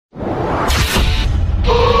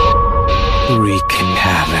Wreak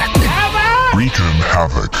havoc. Reekin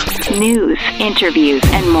Havoc. News, interviews,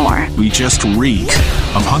 and more. We just reek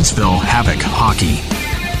of Huntsville Havoc hockey.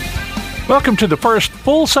 Welcome to the first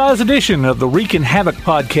full-size edition of the Reekin Havoc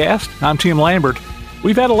podcast. I'm Tim Lambert.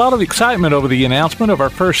 We've had a lot of excitement over the announcement of our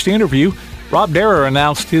first interview. Rob Darrar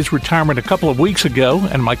announced his retirement a couple of weeks ago,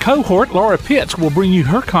 and my cohort, Laura Pitts, will bring you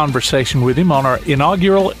her conversation with him on our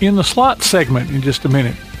inaugural In the Slot segment in just a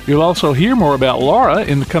minute. You'll also hear more about Laura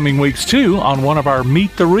in the coming weeks, too, on one of our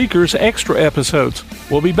Meet the Reekers extra episodes.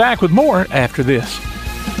 We'll be back with more after this.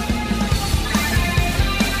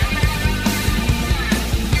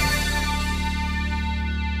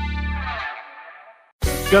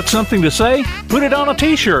 Got something to say? Put it on a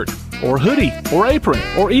t-shirt, or hoodie, or apron,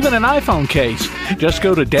 or even an iPhone case. Just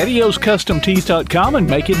go to daddyoscustomtees.com and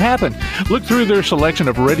make it happen. Look through their selection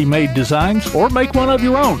of ready-made designs, or make one of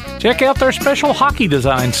your own. Check out their special hockey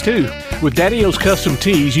designs, too. With Daddy O's Custom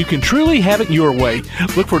Tees, you can truly have it your way.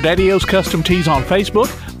 Look for Daddy O's Custom Tees on Facebook,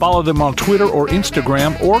 follow them on Twitter or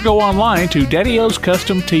Instagram, or go online to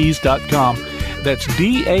daddyoscustomtees.com. That's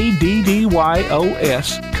DADDYOS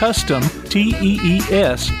Custom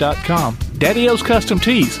TEES.com. Daddy O's Custom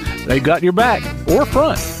Tees. They've got your back or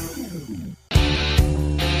front.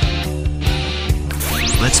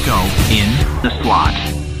 Let's go in The Slot.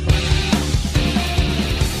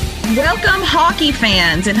 Welcome, hockey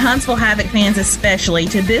fans and Huntsville Havoc fans especially,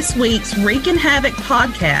 to this week's Reekin Havoc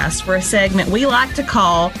podcast for a segment we like to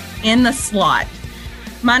call In the Slot.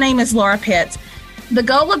 My name is Laura Pitts. The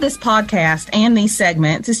goal of this podcast and these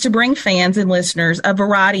segments is to bring fans and listeners a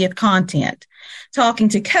variety of content, talking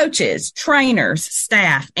to coaches, trainers,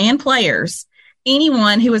 staff, and players,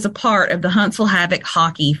 anyone who is a part of the Huntsville Havoc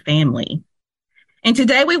hockey family. And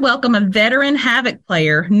today we welcome a veteran Havoc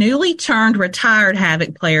player, newly turned retired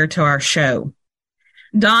Havoc player to our show.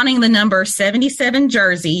 Donning the number 77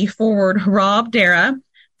 jersey, forward Rob Darrar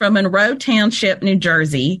from Monroe Township, New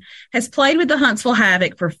Jersey, has played with the Huntsville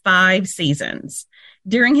Havoc for 5 seasons.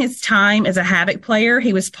 During his time as a Havoc player,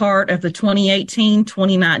 he was part of the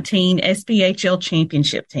 2018-2019 SPHL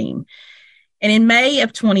championship team. And in May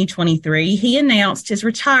of 2023, he announced his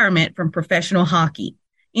retirement from professional hockey,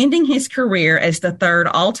 ending his career as the 3rd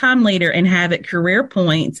all-time leader in Havoc career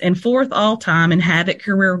points and 4th all-time in Havoc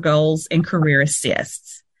career goals and career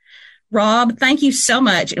assists. Rob, thank you so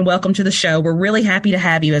much and welcome to the show. We're really happy to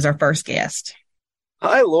have you as our first guest.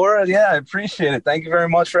 Hi, Laura. Yeah, I appreciate it. Thank you very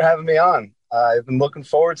much for having me on. I've been looking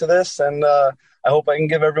forward to this, and I hope I can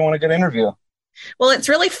give everyone a good interview. Well, it's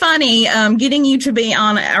really funny getting you to be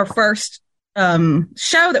on our first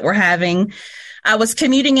show that we're having. I was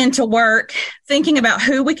commuting into work thinking about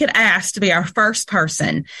who we could ask to be our first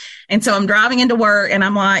person. And so I'm driving into work and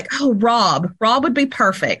I'm like, oh, Rob would be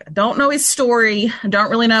perfect. I don't know his story. I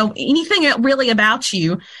don't really know anything really about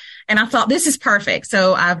you. And I thought, this is perfect.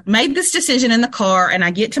 So I've made this decision in the car and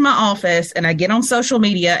I get to my office and I get on social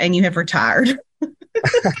media and you have retired.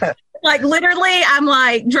 Like literally I'm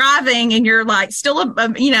like driving and you're like still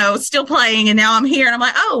playing. And now I'm here and I'm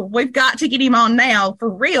like, oh, we've got to get him on now for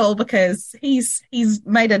real because he's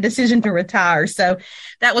made a decision to retire. So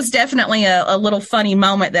that was definitely a little funny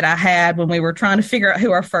moment that I had when we were trying to figure out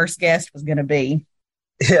who our first guest was going to be.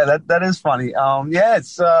 Yeah, that is funny.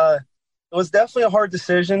 It was definitely a hard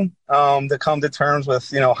decision to come to terms with,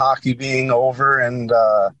 hockey being over.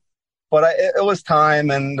 But it was time.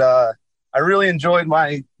 And I really enjoyed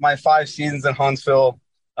my 5 seasons in Huntsville.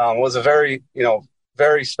 It was a very,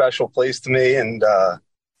 very special place to me. And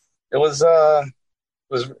it was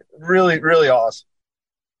really, really awesome.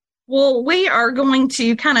 Well, we are going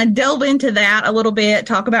to kind of delve into that a little bit,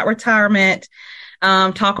 talk about retirement,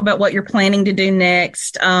 talk about what you're planning to do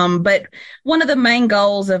next. But one of the main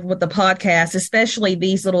goals of with the podcast, especially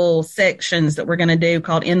these little sections that we're going to do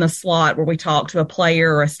called In the Slot, where we talk to a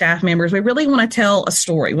player or a staff member, is we really want to tell a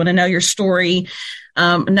story. We want to know your story,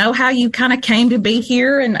 know how you kind of came to be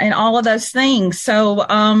here and all of those things. So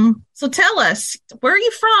tell us, where are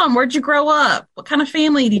you from? Where'd you grow up? What kind of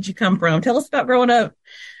family did you come from? Tell us about growing up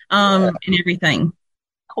and everything.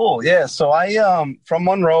 Cool. Yeah. So I from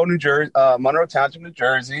Monroe, New Jersey, Monroe Township, New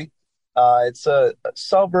Jersey. It's a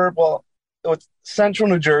suburb. Well, it's central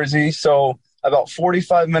New Jersey, so about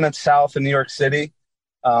 45 minutes south of New York City.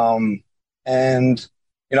 I have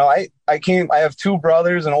 2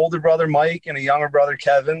 brothers, an older brother, Mike, and a younger brother,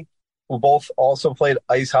 Kevin, who both also played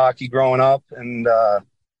ice hockey growing up. And,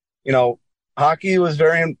 hockey was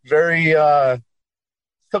very, very,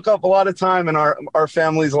 took up a lot of time in our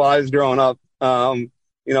family's lives growing up.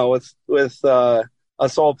 With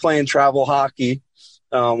us all playing travel hockey.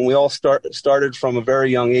 We all started from a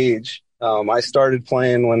very young age. I started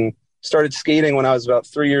skating when I was about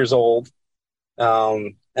 3 years old.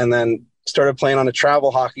 and then started playing on a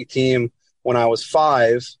travel hockey team when I was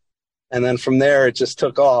 5. And then from there, it just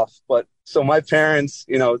took off. But so my parents,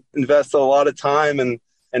 invested a lot of time and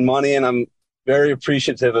money, and I'm very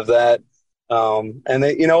appreciative of that. And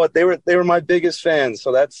they, they were my biggest fans.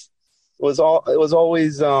 So it was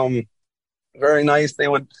always very nice. They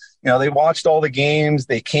would, they watched all the games.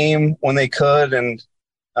 They came when they could. And,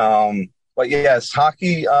 but yes,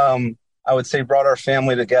 hockey, I would say brought our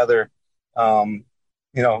family together,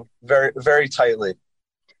 very, very tightly.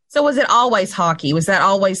 So was it always hockey? Was that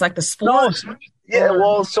always like the sport? No, yeah.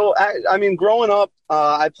 Well, so I mean, growing up,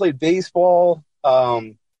 I played baseball.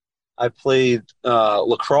 I played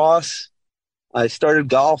lacrosse. I started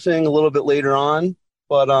golfing a little bit later on,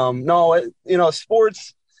 but no,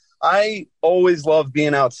 sports. I always loved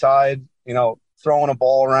being outside. Throwing a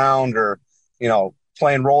ball around, or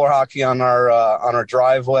playing roller hockey on our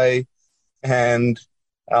driveway, and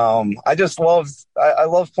I just loved. I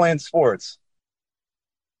love playing sports.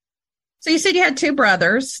 So you said you had 2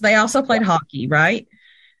 brothers. They also played hockey, right?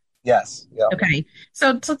 Yes. Yeah. Okay.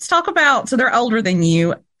 So let's talk about, so they're older than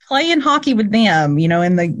you, playing hockey with them,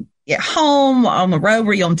 at home, on the road,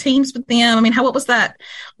 were you on teams with them? I mean, what was that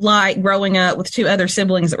like growing up with 2 other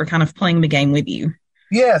siblings that were kind of playing the game with you?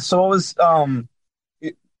 Yeah. So it was,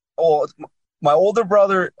 my older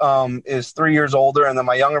brother is 3 years older, and then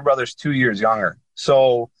my younger brother's 2 years younger.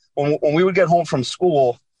 So when we would get home from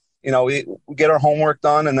school, we'd get our homework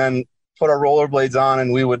done and then put our rollerblades on,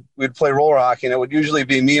 and we'd play roller hockey, and it would usually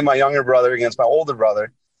be me and my younger brother against my older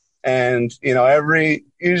brother. And,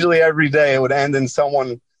 usually every day it would end in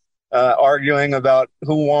someone arguing about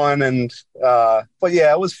who won. And, but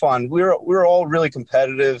yeah, it was fun. We were all really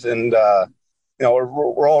competitive, and,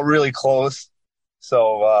 we're all really close.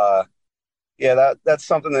 So, yeah, that's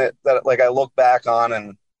something that like I look back on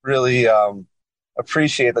and really,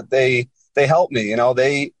 appreciate that they helped me,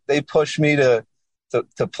 they pushed me to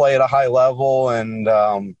play at a high level. And,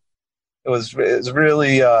 it was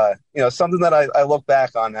really, something that I look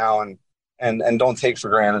back on now and don't take for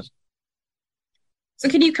granted. So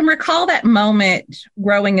can you recall that moment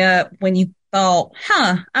growing up when you thought,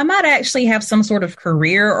 I might actually have some sort of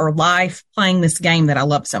career or life playing this game that I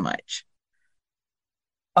love so much?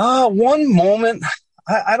 One moment,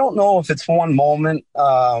 I don't know if it's one moment.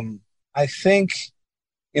 I think,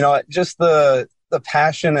 just the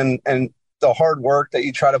passion and the hard work that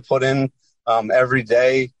you try to put in every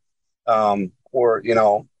day. Or, in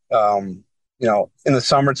the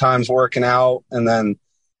summer times working out, and then,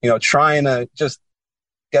 trying to just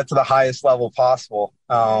get to the highest level possible.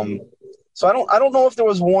 So I don't know if there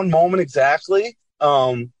was one moment exactly.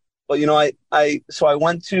 But, I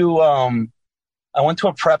went to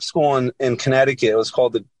a prep school in Connecticut. It was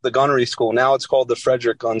called the Gunnery School. Now it's called the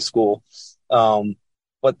Frederick Gun School.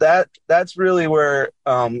 But that's really where,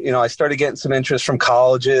 I started getting some interest from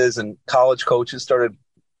colleges, and college coaches started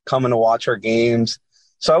coming to watch our games.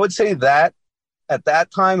 So I would say that at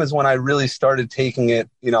that time is when I really started taking it,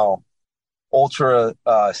 ultra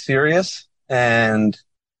serious. And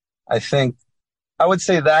I think I would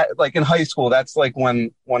say that, like, in high school, that's like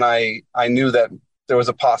when I knew that there was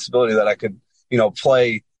a possibility that I could,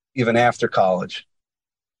 play even after college.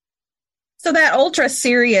 So that ultra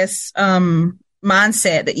serious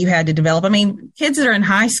mindset that you had to develop. I mean, kids that are in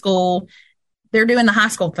high school, they're doing the high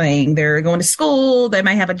school thing. They're going to school. They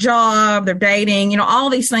may have a job. They're dating, all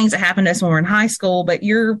these things that happen to us when we're in high school, but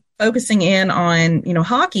you're focusing in on,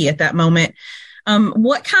 hockey at that moment.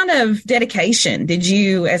 What kind of dedication did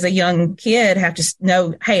you as a young kid have to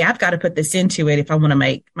know, hey, I've got to put this into it if I want to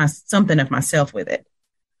make something of myself with it?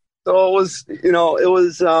 So it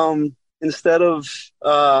was, instead of,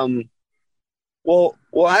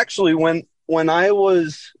 actually when I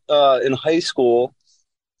was, in high school,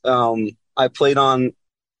 I played on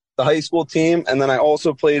the high school team, and then I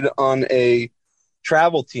also played on a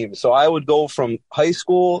travel team. So I would go from high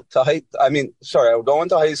school to I would go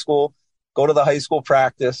into high school, go to the high school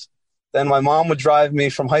practice. Then my mom would drive me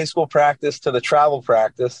from high school practice to the travel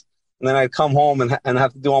practice. And then I'd come home and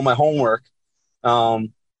have to do all my homework.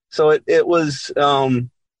 So it was,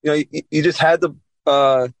 you just had to,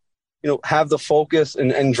 have the focus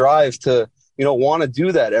and drive to, want to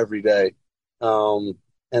do that every day. And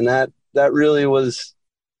that really was,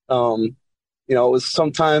 it was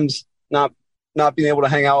sometimes not being able to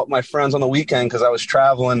hang out with my friends on the weekend because I was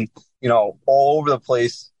traveling, all over the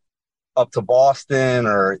place, up to Boston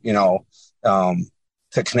or,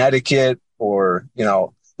 to Connecticut, or,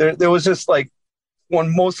 there was just like,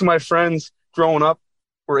 when most of my friends growing up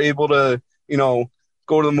were able to,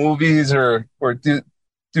 go to the movies or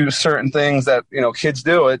do certain things that, kids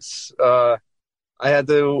do. It's, I had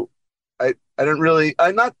to I didn't really,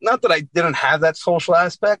 not that I didn't have that social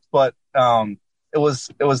aspect, but it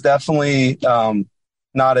was definitely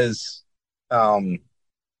not as, I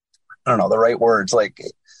don't know the right words. Like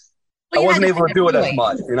Well, I you had wasn't to able make to do a it as choice.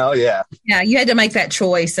 much, Yeah. Yeah, you had to make that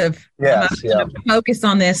choice of am I Yes. Yeah. going to focus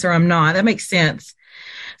on this or I'm not. That makes sense.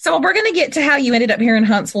 So we're going to get to how you ended up here in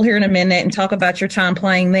Huntsville here in a minute and talk about your time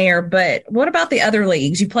playing there. But what about the other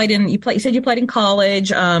leagues you played in? You said you played in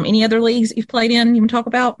college. Any other leagues that you've played in? You want to talk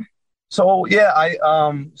about? So yeah, I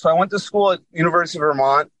went to school at University of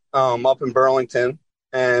Vermont, up in Burlington,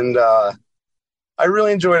 and I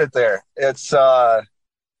really enjoyed it there. It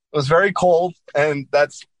was very cold, and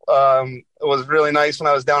it was really nice when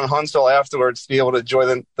I was down in Huntsville afterwards to be able to enjoy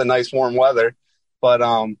the nice warm weather. But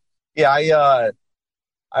yeah,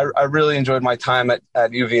 I really enjoyed my time at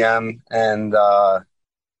UVM, and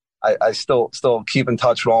I still keep in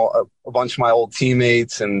touch with a bunch of my old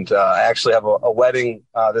teammates, and I actually have a wedding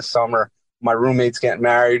this summer. My roommate's getting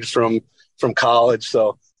married from college,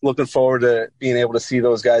 so looking forward to being able to see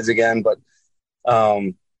those guys again. But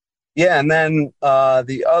yeah, and then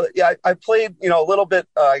I played a little bit.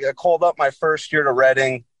 I got called up my first year to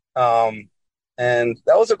Reading, and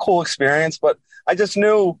that was a cool experience. But I just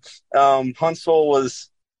knew Huntsville was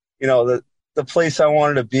the place I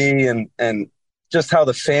wanted to be, and just how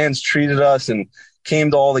the fans treated us and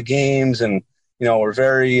came to all the games, and were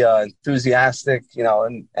very enthusiastic,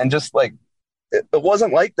 and just like it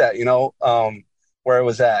wasn't like that, where I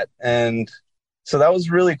was at, and so that was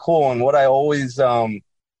really cool, and what I always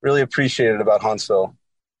really appreciated about Huntsville.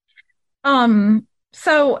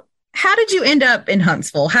 So how did you end up in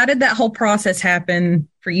Huntsville? How did that whole process happen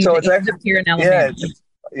for you So to it's end actually up here in Alabama?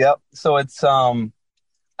 Yep. So it's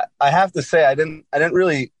I have to say I didn't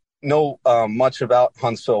really know much about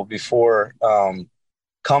Huntsville before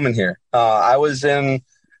coming here. I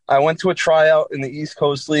went to a tryout in the East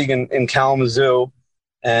Coast League in Kalamazoo,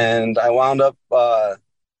 and I wound up not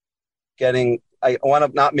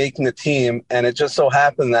making the team, and it just so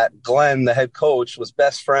happened that Glenn, the head coach, was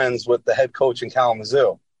best friends with the head coach in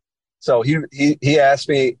Kalamazoo. So he asked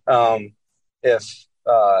me if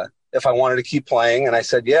I wanted to keep playing, and I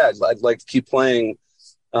said, yeah, I'd like to keep playing.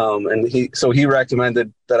 And he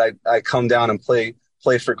recommended that I come down and play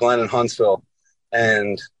for Glenn in Huntsville.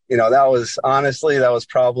 And, that was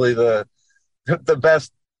probably the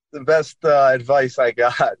best advice I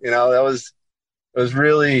got. It was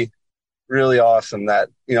really, really awesome that,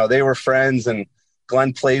 they were friends, and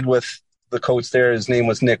Glenn played with the coach there. His name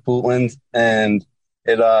was Nick Bootland, and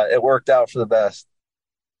it worked out for the best.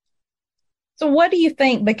 So what do you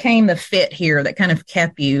think became the fit here that kind of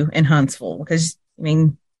kept you in Huntsville? Because,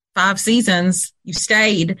 5 seasons, you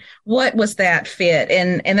stayed. What was that fit?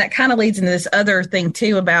 And that kind of leads into this other thing,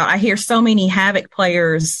 too, about I hear so many Havoc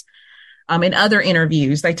players in other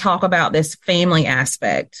interviews, they talk about this family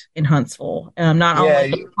aspect in Huntsville. Not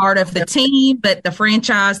only part of the team, but the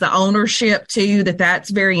franchise, the ownership, too, that's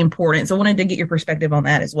very important. So I wanted to get your perspective on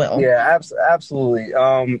that as well. Yeah, absolutely.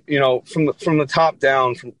 From the top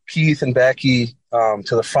down, from Keith and Becky to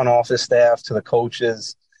the front office staff, to the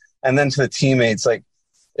coaches, and then to the teammates, like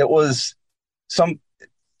it was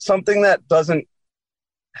something that doesn't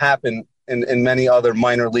happen in many other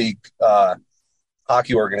minor league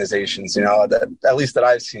hockey organizations, that at least that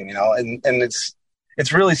I've seen, and it's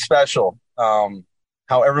really special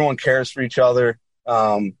how everyone cares for each other,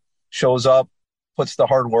 shows up, puts the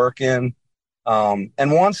hard work in,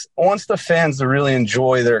 and wants the fans to really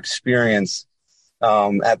enjoy their experience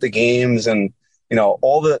at the games, and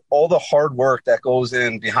all the hard work that goes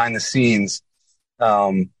in behind the scenes.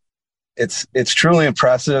 It's truly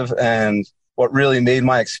impressive, and what really made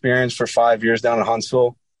my experience for 5 years down in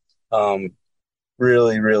Huntsville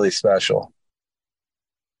really, really special.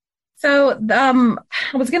 So I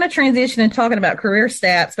was going to transition and talking about career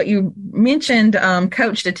stats, but you mentioned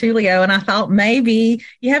Coach DiTullio, and I thought maybe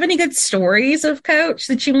you have any good stories of Coach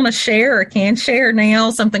that you want to share or can share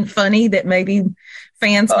now, something funny that maybe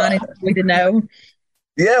fans might enjoy to know.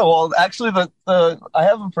 Yeah, well, actually, I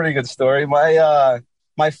have a pretty good story. My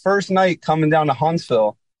first night coming down to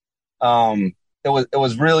Huntsville, it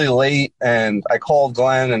was really late, and I called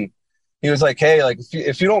Glenn, and he was like, "Hey, like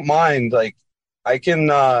if you don't mind, like I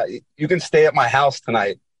can you can stay at my house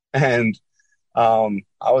tonight." And I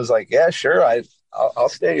was like, "Yeah, sure, I'll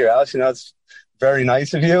stay at your house. It's very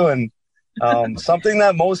nice of you," and something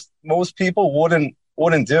that most people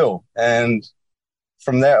wouldn't do. And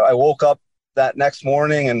from there, I woke up that next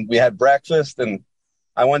morning, and we had breakfast, and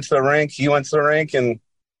I went to the rink. He went to the rink, and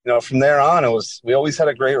from there on, we always had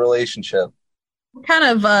a great relationship. What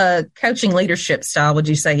kind of coaching leadership style would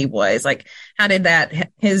you say he was? Like, how did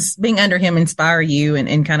his being under him inspire you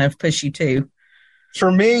and kind of push you too?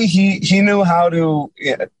 For me, he knew how to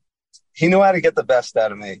get the best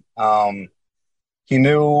out of me. He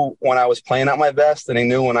knew when I was playing at my best, and he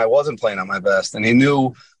knew when I wasn't playing at my best, and he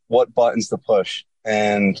knew what buttons to push.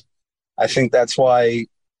 And I think that's why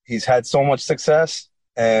he's had so much success,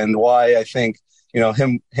 and why I think,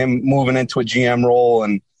 him moving into a GM role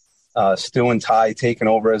and Stu and Ty taking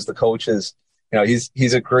over as the coaches,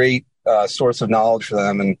 he's a great source of knowledge for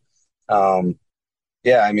them. And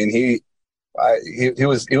he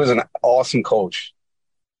was an awesome coach.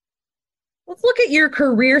 Let's look at your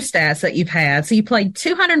career stats that you've had. So you played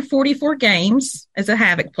 244 games as a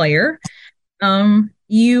Havoc player.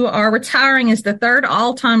 You are retiring as the third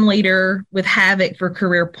all-time leader with Havoc for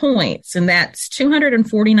career points, and that's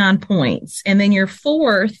 249 points. And then you're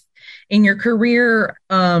fourth in your career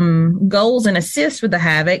goals and assists with the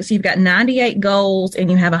Havoc. So you've got 98 goals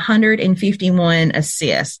and you have 151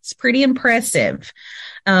 assists. Pretty impressive.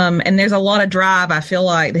 And there's a lot of drive, I feel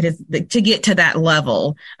like, to get to that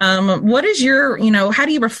level. What is how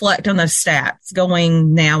do you reflect on those stats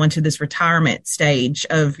going now into this retirement stage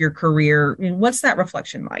of your career? What's that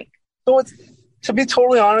reflection like? So to be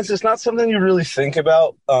totally honest, it's not something you really think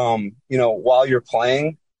about, while you're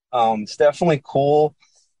playing. It's definitely cool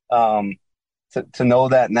to know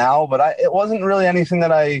that now, but it wasn't really anything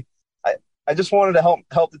that I just wanted to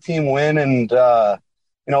help the team win. And,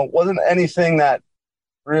 it wasn't anything that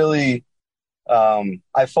really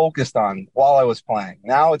I focused on while I was playing.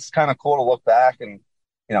 Now it's kind of cool to look back and,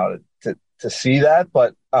 to see that.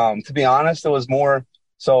 But to be honest, it was more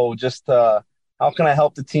so just how can I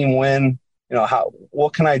help the team win?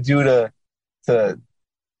 What can I do to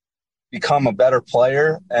become a better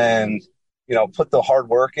player and, put the hard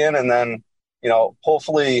work in, and then,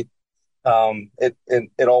 hopefully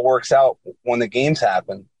it all works out when the games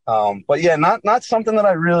happen. But yeah, not something that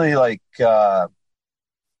I really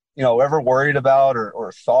ever worried about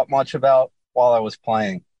or thought much about while I was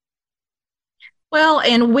playing. Well,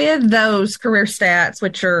 and with those career stats,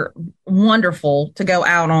 which are wonderful to go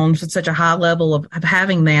out on with such a high level of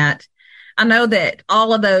having that, I know that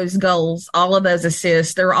all of those goals, all of those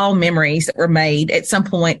assists, they're all memories that were made at some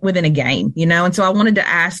point within a game, and so I wanted to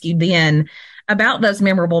ask you then about those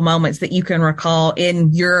memorable moments that you can recall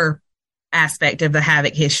in your aspect of the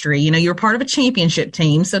Havoc history. You're part of a championship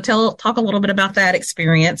team, so talk a little bit about that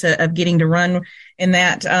experience of getting to run in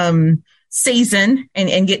that season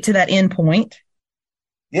and get to that end point.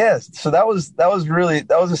 Yes, so that was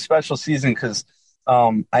a special season because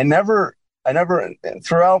I never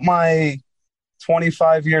throughout my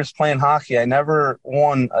 25 years playing hockey, I never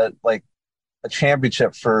won a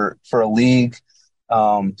championship for a league.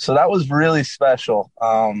 So that was really special.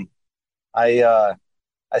 I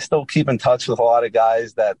still keep in touch with a lot of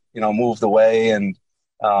guys that, moved away, and,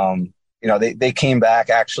 they came back.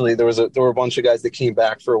 Actually, there were a bunch of guys that came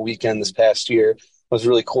back for a weekend this past year. It was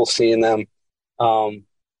really cool seeing them. But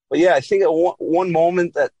yeah, I think one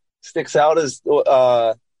moment that sticks out is,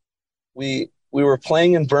 we were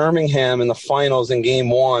playing in Birmingham in the finals in game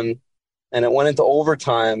 1, and it went into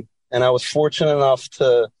overtime, and I was fortunate enough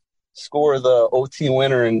to score the OT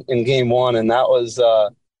winner in game 1. And that was,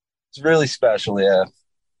 it's really special. Yeah.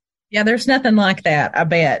 Yeah, there's nothing like that, I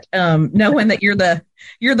bet. Knowing that you're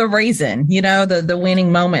the reason, the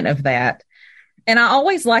winning moment of that. And I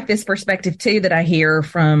always like this perspective too that I hear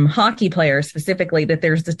from hockey players specifically, that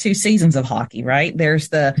there's the 2 seasons of hockey, right? There's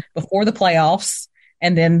the before the playoffs,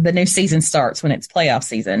 and then the new season starts when it's playoff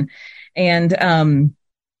season. And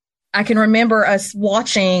I can remember us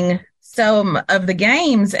watching some of the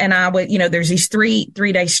games, and I would, there's these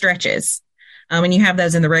three-day stretches. And you have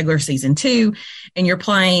those in the regular season too. And you're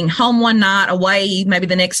playing home one night, away maybe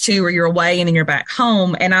the next 2, or you're away and then you're back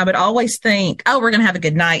home. And I would always think, oh, we're going to have a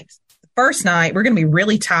good night. First night, we're going to be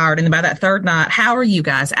really tired. And then by that third night, how are you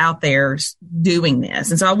guys out there doing this?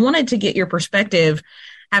 And so I wanted to get your perspective,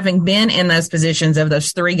 having been in those positions of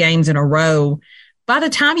those 3 games in a row. By the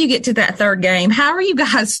time you get to that third game, how are you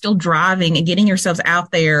guys still driving and getting yourselves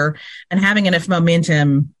out there and having enough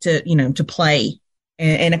momentum to play?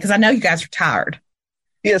 And because I know you guys are tired.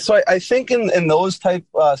 Yeah, so I think in those type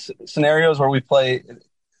scenarios where we play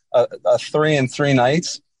a 3 and 3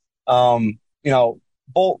 nights,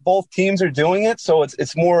 both teams are doing it. So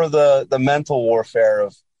it's more of the mental warfare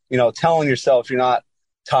of, telling yourself you're not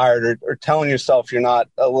tired, or telling yourself you're not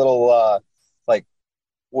a little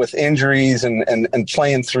with injuries and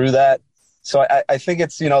playing through that. So I think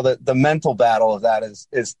it's, the mental battle of that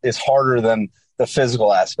is harder than the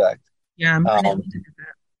physical aspect. Yeah.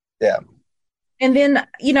 Yeah. And then,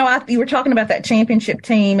 you were talking about that championship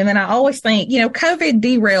team. And then I always think, COVID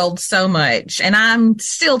derailed so much. And I'm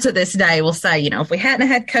still to this day will say, if we hadn't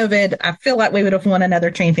had COVID, I feel like we would have won another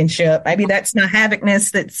championship. Maybe that's my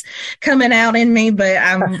Havocness that's coming out in me, but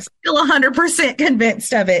I'm still 100%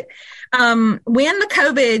 convinced of it. When the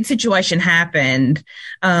COVID situation happened,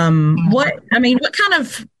 what kind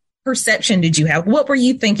of perception did you have? What were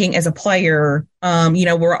you thinking as a player?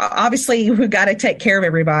 We've got to take care of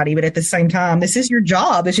everybody, but at the same time, this is your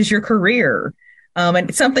job. This is your career.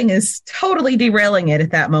 And something is totally derailing it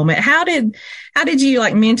at that moment. How did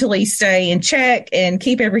you mentally stay in check and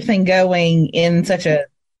keep everything going in such a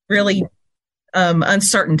really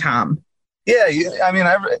uncertain time? Yeah.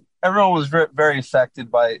 Everyone was very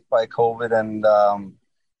affected by COVID, and,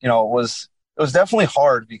 it was definitely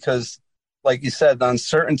hard because, like you said, the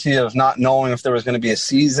uncertainty of not knowing if there was going to be a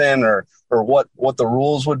season or what the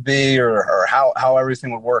rules would be or how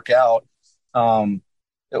everything would work out.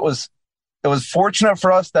 It was fortunate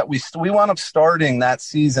for us that we wound up starting that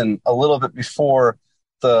season a little bit before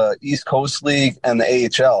the East Coast League and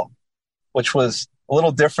the AHL, which was a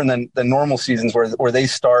little different than normal seasons where they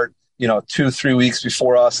start, 2-3 weeks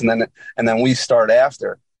before us and then we start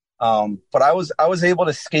after. But I was able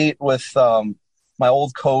to skate with, my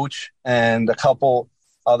old coach and a couple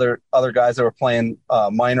other guys that were playing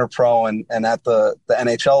minor pro and at the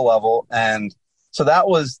NHL level. And so that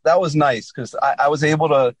was nice because I was able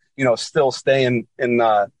to, still stay in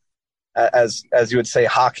as you would say,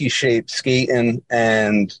 hockey shape, skating.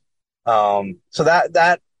 And so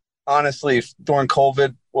that honestly during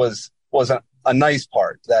COVID was a nice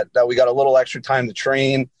part that we got a little extra time to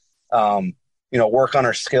train, work on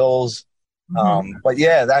our skills. But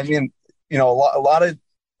yeah, a lot of,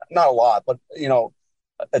 not a lot, but,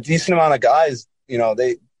 a decent amount of guys,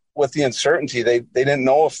 they, with the uncertainty, they didn't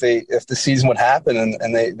know if the season would happen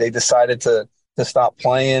and they decided to stop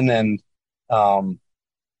playing. And,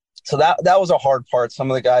 so that was a hard part.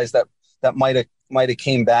 Some of the guys that might've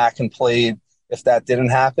came back and played if that didn't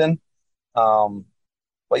happen.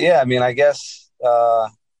 But yeah, I guess,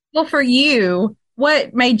 well, for you,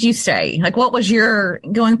 what made you stay? What was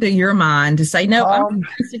going through your mind to say, no, I'm going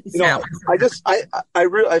to sit this out?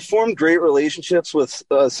 I formed great relationships with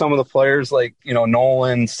some of the players like,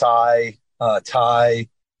 Nolan, Cy, Ty,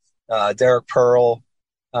 Derek Pearl.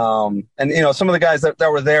 And, some of the guys that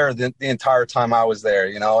were there the entire time I was there,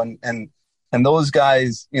 and those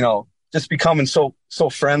guys, just becoming so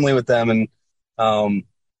friendly with them. And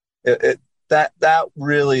that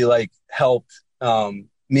really helped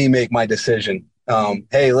me make my decision.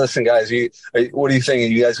 Hey, listen, guys, what are you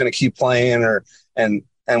thinking? You guys going to keep playing? And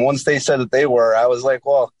once they said that they were, I was like,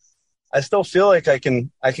 well, I still feel like I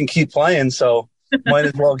can keep playing. So might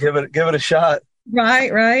as well give it a shot.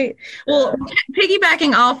 Right. Well,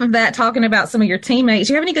 piggybacking off of that, talking about some of your teammates,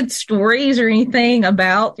 do you have any good stories or anything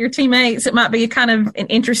about your teammates that might be kind of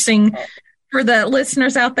interesting for the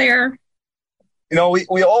listeners out there? We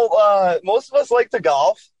all, most of us like to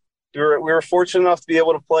golf. We were fortunate enough to be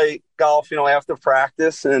able to play golf, after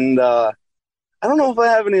practice. And I don't know if I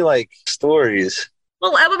have any stories.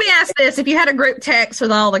 Well, let me ask this. If you had a group text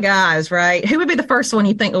with all the guys, right, who would be the first one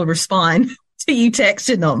you think would respond to you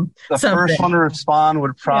texting them? The first one to respond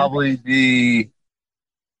would probably be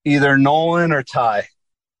either Nolan or Ty.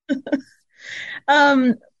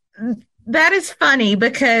 That is funny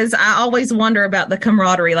because I always wonder about the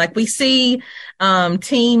camaraderie. We see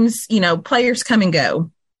teams, players come and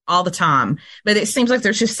go all the time, but it seems like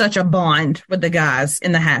there's just such a bond with the guys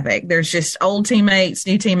in the Havoc. There's just old teammates,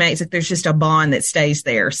 new teammates. There's just a bond that stays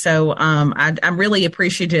there. So I'm really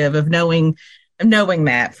appreciative of knowing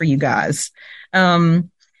that for you guys.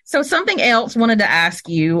 So something else wanted to ask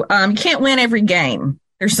you. You can't win every game.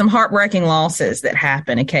 There's some heartbreaking losses that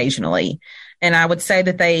happen occasionally. And I would say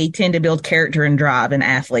that they tend to build character and drive in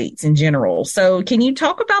athletes in general. So can you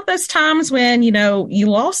talk about those times when, you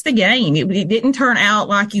lost the game? It didn't turn out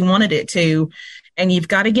like you wanted it to, and you've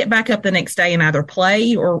got to get back up the next day and either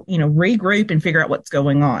play or, regroup and figure out what's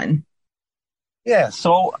going on. Yeah.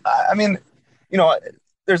 So,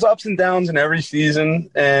 there's ups and downs in every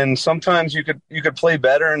season. And sometimes you could play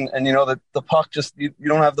better and the puck just, you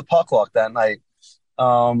don't have the puck luck that night.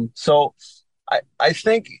 So I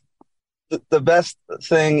think the best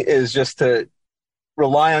thing is just to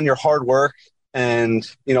rely on your hard work and,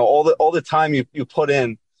 all the time you put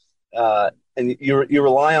in, and you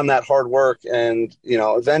rely on that hard work and,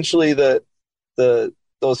 eventually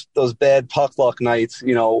those bad puck luck nights,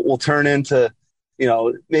 will turn into,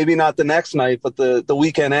 maybe not the next night, but the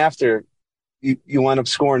weekend after you wind up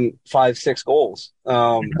scoring 5-6 goals,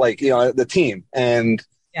 the team. And,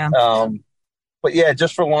 but yeah,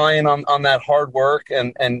 just relying on that hard work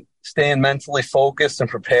and staying mentally focused and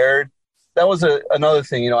prepared. That was another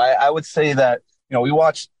thing. I would say that, we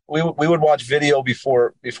would watch video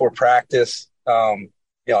before practice,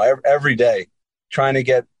 every day, trying to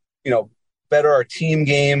get, better our team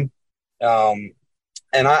game.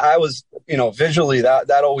 And I was, visually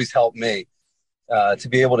that always helped me, to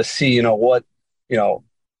be able to see, what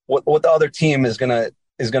the other team is gonna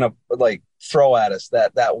like throw at us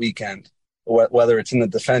that weekend, whether it's in the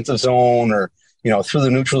defensive zone or, through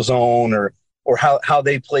the neutral zone or how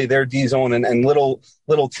they play their D zone and little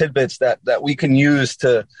tidbits that we can use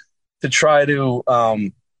to try to,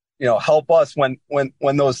 help us when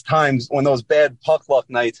those times, when those bad puck luck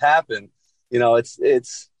nights happen.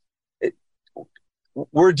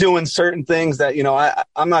 We're doing certain things that,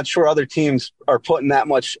 I'm not sure other teams are putting that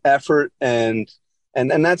much effort, and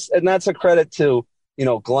that's a credit to,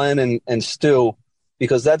 Glenn and Stu,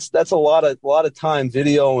 because that's a lot of time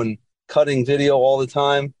video and cutting video all the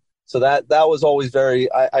time. So that was always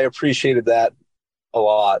I appreciated that a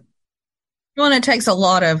lot. Well, and it takes a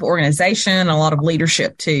lot of organization, a lot of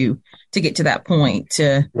leadership to get to that point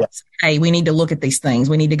to say, hey, we need to look at these things.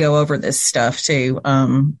 We need to go over this stuff to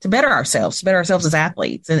better ourselves as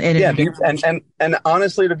athletes. And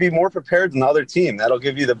honestly, to be more prepared than the other team. That'll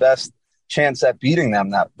give you the best chance at beating them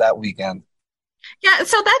that weekend. Yeah.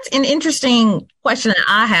 So that's an interesting question that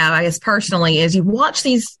I have, I guess, personally, is you watch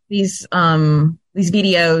these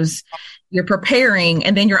videos, you're preparing,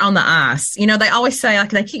 and then you're on the ice. They always say,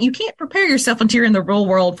 like, you can't prepare yourself until you're in the real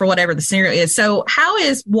world for whatever the scenario is. So how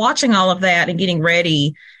is watching all of that and getting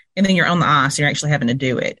ready, and then you're on the ice and you're actually having to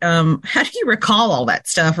do it? How do you recall all that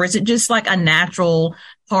stuff? Or is it just like a natural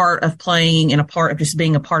part of playing and a part of just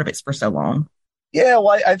being a part of it for so long? Yeah,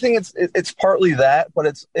 well, I think it's partly that, but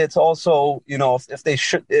it's also,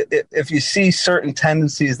 if you see certain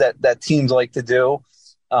tendencies that teams like to do,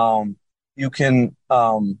 you can,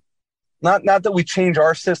 not that we change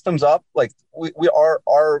our systems up. Like our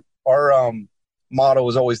motto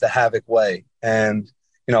was always the Havoc way. And,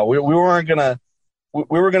 we were going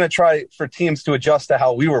to try for teams to adjust to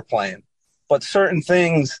how we were playing, but certain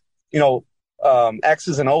things,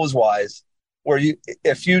 X's and O's wise, where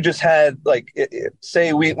if you just had, like,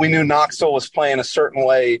 say we knew Knoxville was playing a certain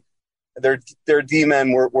way, their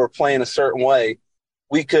D-men were playing a certain way,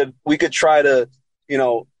 we could try to,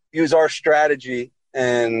 use our strategy,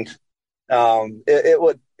 and it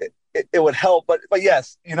would help. But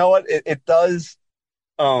yes, you know what, it does,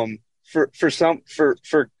 for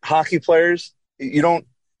hockey players,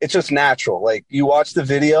 it's just natural. Like, you watch the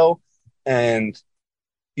video and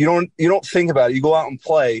you don't think about it. You go out and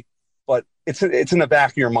play, but it's in the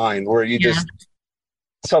back of your mind where you just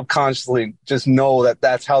subconsciously just know that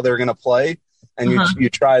that's how they're going to play. And you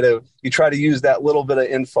try to use that little bit of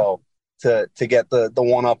info to get the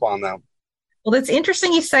one up on them. Well, it's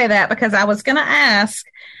interesting you say that, because I was going to ask,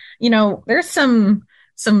 there's some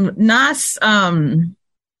nice,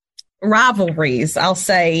 rivalries, I'll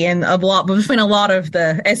say, in between a lot of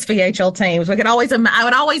the SVHL teams. I would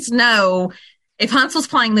always know if Huntsville's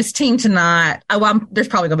playing this team tonight, there's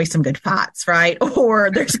probably going to be some good fights, right? Or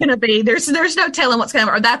there's no telling what's going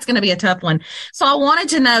to, or that's going to be a tough one. So I wanted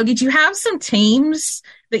to know, did you have some teams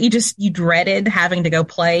that you dreaded having to go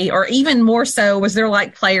play? Or even more so, was there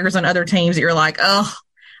like players on other teams that you're like, oh,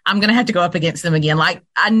 I'm going to have to go up against them again? Like,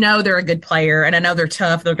 I know they're a good player and I know they're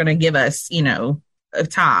tough. They're going to give us, a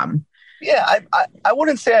time. Yeah, I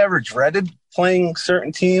wouldn't say I ever dreaded playing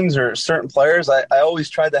certain teams or certain players. I always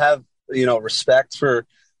tried to have, respect for,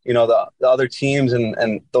 the other teams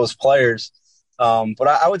and those players. But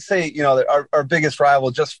I would say, our biggest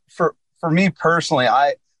rival, just for me personally,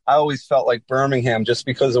 I always felt like Birmingham, just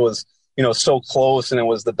because it was, so close, and it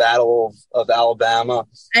was the Battle of Alabama.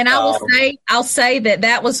 And I'll say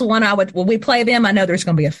that was the one when we play them, I know there's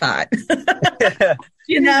going to be a fight. Yeah.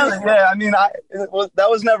 Yeah, I mean, that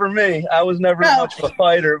was never me. I was never much of a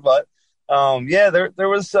fighter, but there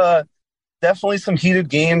was definitely some heated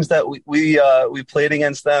games that we played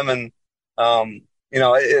against them, and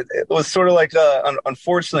it was sort of like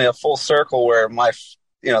unfortunately a full circle where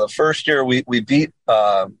the first year we beat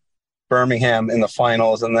Birmingham in the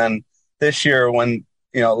finals, and then this year when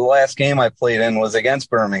the last game I played in was against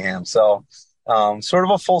Birmingham, so sort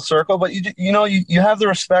of a full circle. But you have the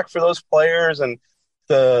respect for those players, and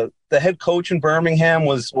the head coach in Birmingham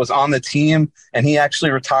was on the team, and he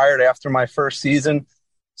actually retired after my first season.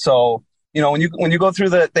 So, when you go through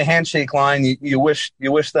the handshake line, you wish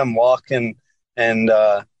them luck, and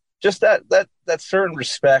just that certain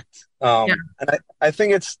respect. And I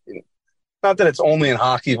think it's not that it's only in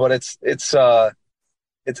hockey, but it's a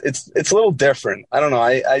little different. I don't know.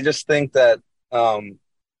 I just think that, the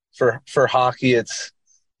For hockey, it's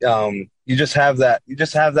you just have that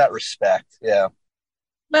respect. Yeah.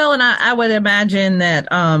 Well, and I would imagine that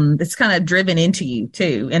it's kind of driven into you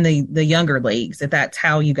too in the younger leagues, that's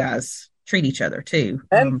how you guys treat each other too.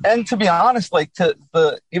 And to be honest, like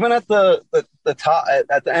even at the top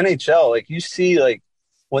at the NHL, like you see, like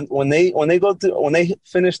when they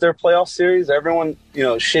finish their playoff series, everyone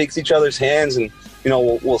shakes each other's hands and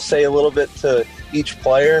we'll say a little bit to each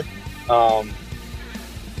player.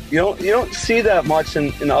 You don't see that much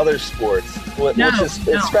in other sports, which is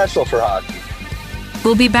it's special for hockey.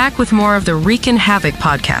 We'll be back with more of the Reekin Havoc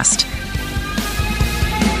podcast.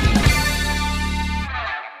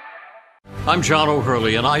 I'm John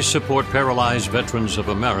O'Hurley, and I support Paralyzed Veterans of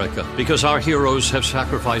America because our heroes have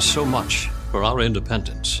sacrificed so much for our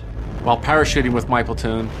independence. While parachuting with my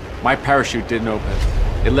platoon, my parachute didn't open.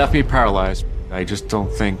 It left me paralyzed. I just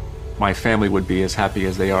don't think my family would be as happy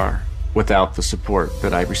as they are without the support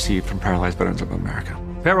that I received from Paralyzed Veterans of America.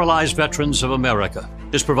 Paralyzed Veterans of America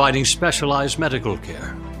is providing specialized medical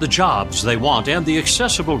care, the jobs they want, and the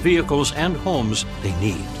accessible vehicles and homes they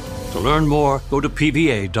need. To learn more, go to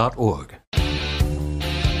pva.org.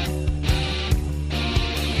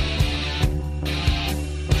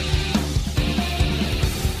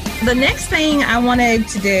 The next thing I wanted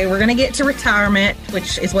to do, we're going to get to retirement,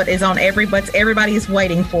 which is what is on everybody is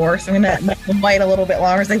waiting for. So I'm going to make them wait a little bit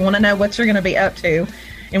longer, as they want to know what you're going to be up to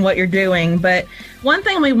and what you're doing. But one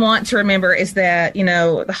thing we want to remember is that,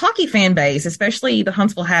 the hockey fan base, especially the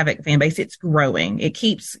Huntsville Havoc fan base, it's growing. It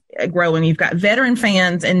keeps growing. You've got veteran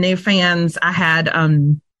fans and new fans. I had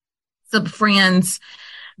some friends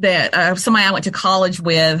that somebody I went to college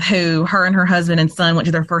with who her and her husband and son went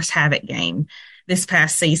to their first Havoc game this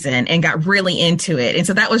past season and got really into it. And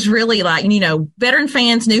so that was really like, veteran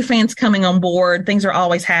fans, new fans coming on board. Things are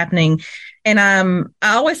always happening. And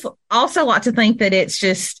I always also like to think that it's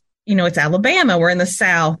just, it's Alabama. We're in the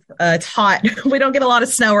South. It's hot. We don't get a lot of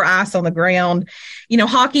snow or ice on the ground.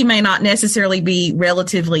 Hockey may not necessarily be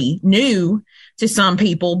relatively new to some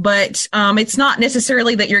people, but it's not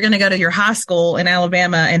necessarily that you're going to go to your high school in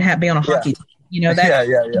Alabama and be on a hockey team. That's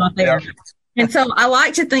not there. Yeah. And so I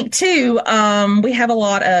like to think, too, we have a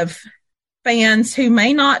lot of fans who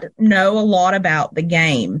may not know a lot about the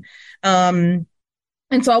game. And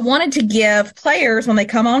so I wanted to give players, when they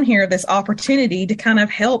come on here, this opportunity to kind of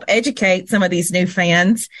help educate some of these new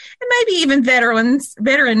fans and maybe even veterans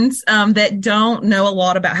that don't know a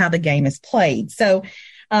lot about how the game is played. So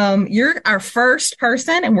you're our first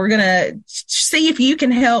person, and we're going to see if you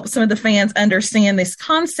can help some of the fans understand this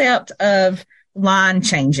concept of line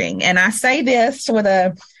changing. And I say this with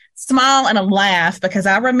a smile and a laugh because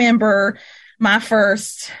I remember my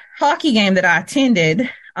first hockey game that I attended.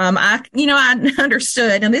 I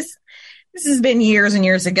understood, and this has been years and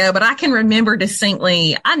years ago, but I can remember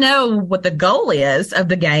distinctly. I know what the goal is of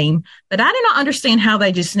the game, but I did not understand how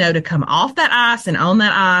they just know to come off that ice and on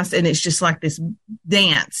that ice. And it's just like this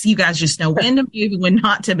dance. You guys just know when to move and when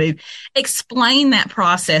not to move. Explain that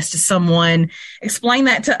process to someone. Explain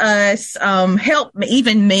that to us. Help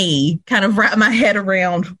even me kind of wrap my head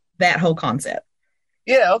around that whole concept.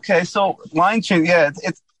 Yeah. Okay. So line change. Yeah.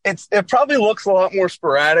 It probably looks a lot more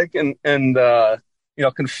sporadic and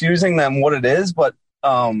confusing than what it is. But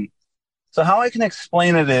so how I can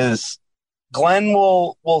explain it is Glenn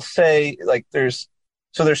will say, like, there's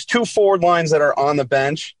two forward lines that are on the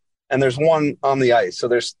bench and there's one on the ice. So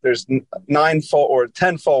there's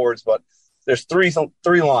 10 forwards, but there's three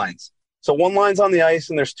lines. So one line's on the ice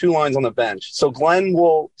and there's two lines on the bench. So Glenn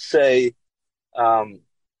will say,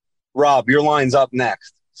 Rob, your line's up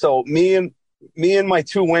next. So me and my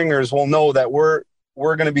two wingers will know that we're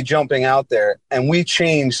going to be jumping out there, and we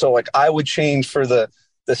change. So like I would change for the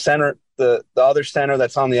center, the other center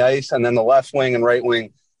that's on the ice, and then the left wing and right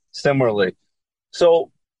wing similarly.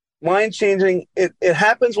 So line changing, it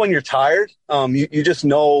happens when you're tired. You just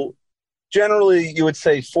know, generally you would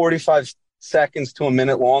say 45 seconds to a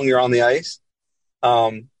minute long you're on the ice.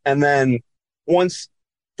 And then once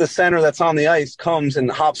the center that's on the ice comes and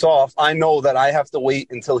hops off, I know that I have to wait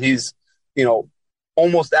until he's,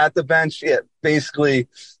 almost at the bench, basically,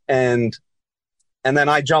 and then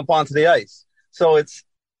I jump onto the ice. So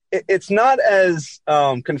it's not as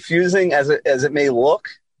confusing as it may look,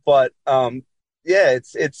 but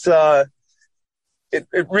it's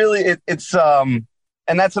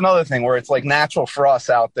and that's another thing where it's like natural for us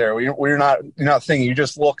out there. You're not thinking, you're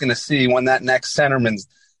just looking to see when that next centerman's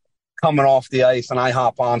coming off the ice and I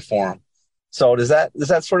hop on for him. So does that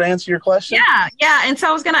sort of answer your question? Yeah. And so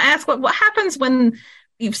I was going to ask, what happens when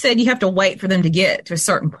you've said you have to wait for them to get to a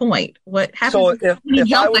certain point? What happens when you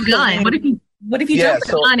jump the gun? What if you What if you jump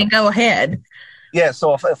the line and go ahead? Yeah.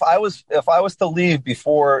 So if I was to leave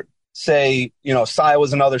before, say, Cy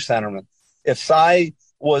was another centerman, if Cy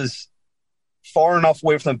was far enough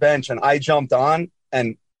away from the bench and I jumped on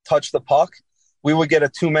and touched the puck, we would get a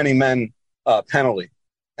too many men penalty.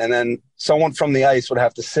 And then someone from the ice would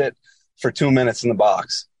have to sit for 2 minutes in the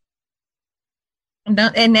box. And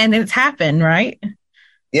it's happened, right?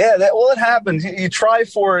 Yeah, it happens. You try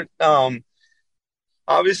for it.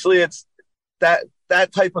 Obviously, it's that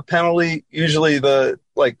type of penalty. Usually,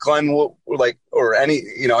 Glenn or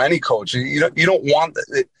any coach. You don't want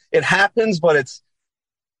it. It happens, but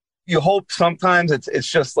you hope sometimes it's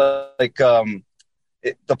just the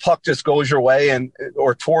puck just goes your way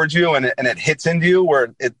or towards you and it hits into you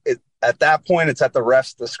where it at that point it's at the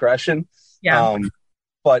ref's discretion. Yeah.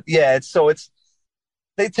 But yeah,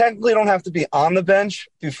 they technically don't have to be on the bench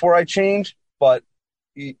before I change, but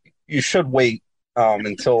you should wait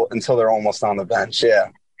until they're almost on the bench. Yeah.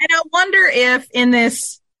 And I wonder if in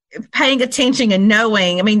this paying attention and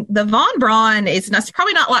knowing, I mean, the Von Braun it's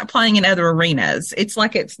probably not like playing in other arenas. It's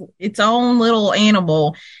like its own little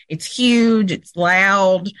animal. It's huge. It's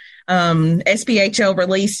loud. SPHL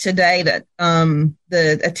released today that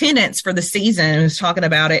the attendance for the season was talking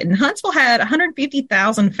about it. And Huntsville had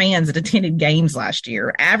 150,000 fans that attended games last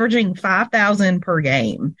year, averaging 5,000 per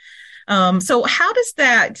game. So how does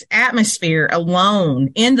that atmosphere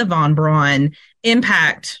alone in the Von Braun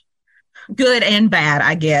impact good and bad,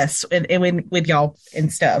 I guess, with y'all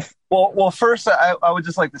and stuff? Well, first I would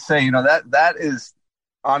just like to say, that is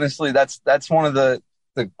honestly, that's one of the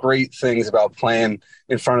great things about playing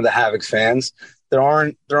in front of the Havoc fans. There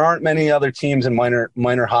aren't many other teams in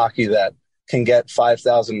minor hockey that can get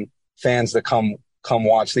 5,000 fans to come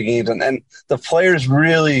watch the games, and the players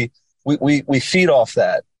really we feed off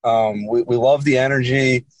that. We love the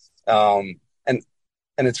energy, and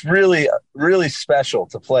it's really, really special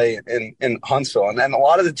to play in Huntsville. And a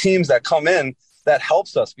lot of the teams that come in, that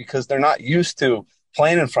helps us because they're not used to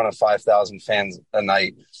playing in front of 5,000 fans a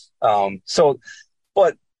night.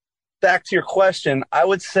 But back to your question, I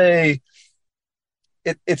would say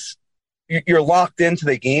you're locked into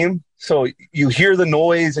the game. So you hear the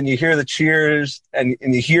noise and you hear the cheers and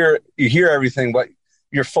you hear everything, but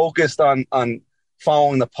you're focused on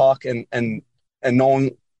following the puck and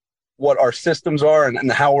knowing what our systems are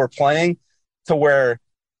and how we're playing, to where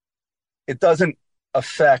it doesn't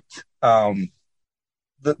affect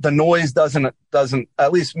the noise doesn't,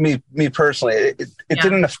 at least me personally, it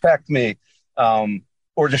didn't affect me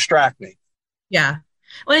or distract me. Yeah.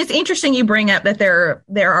 Well, it's interesting you bring up that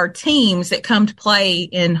there are teams that come to play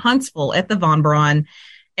in Huntsville at the Von Braun,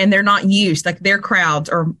 and they're not used, like their crowds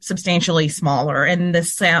are substantially smaller and the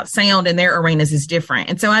sound in their arenas is different.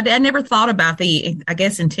 And so I never thought about the, I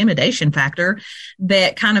guess, intimidation factor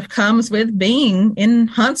that kind of comes with being in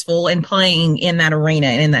Huntsville and playing in that arena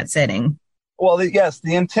and in that setting. Well, yes,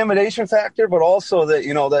 the intimidation factor, but also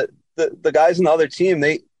that, that the guys in the other team,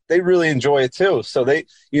 they really enjoy it too. So they,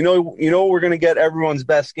 we're going to get everyone's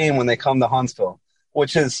best game when they come to Huntsville,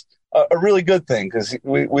 which is a really good thing because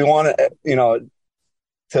we want to,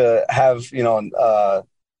 to have, a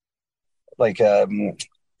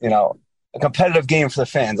competitive game for the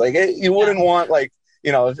fans. Like you wouldn't want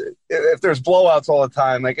if there's blowouts all the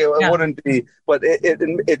time, it wouldn't be, but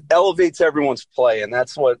it elevates everyone's play. And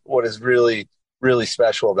that's what is really, really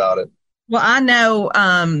special about it. Well, I know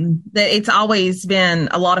that it's always been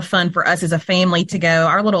a lot of fun for us as a family to go.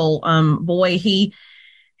 Our little boy, he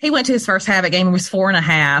went to his first Havoc game. He was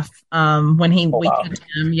 4.5 when we took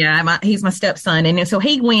him. Yeah, he's my stepson, and so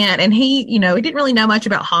he went, and he didn't really know much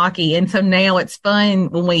about hockey, and so now it's fun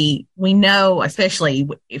when we know, especially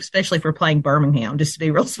if we're playing Birmingham. Just to be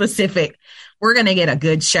real specific, we're going to get a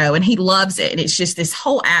good show, and he loves it, and it's just this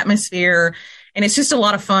whole atmosphere, and it's just a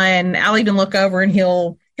lot of fun. I'll even look over, and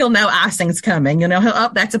he'll know icing's coming.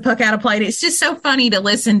 That's a puck out of play. It's just so funny to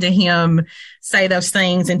listen to him say those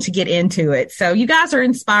things and to get into it. So you guys are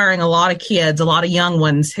inspiring a lot of kids, a lot of young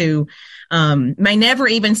ones who may never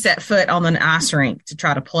even set foot on an ice rink to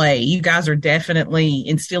try to play. You guys are definitely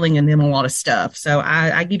instilling in them a lot of stuff. So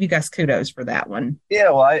I give you guys kudos for that one. Yeah,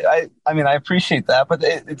 well, I appreciate that, but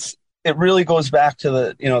it really goes back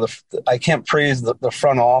to I can't praise the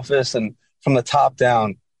front office and from the top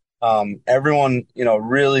down. Everyone,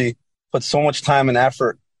 really put so much time and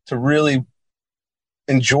effort to really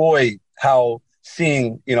enjoy how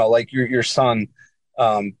seeing, like your son,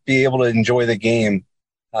 be able to enjoy the game.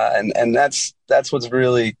 And that's what's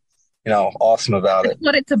really, awesome about it.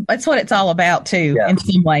 That's what it's all about too, in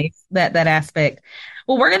some ways, that aspect.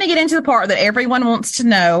 Well, we're going to get into the part that everyone wants to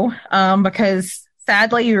know, because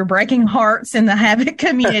Sadly, you're breaking hearts in the Havoc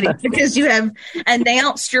community because you have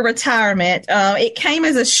announced your retirement. It came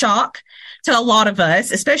as a shock to a lot of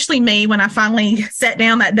us, especially me, when I finally sat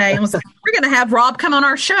down that day and was like, we're going to have Rob come on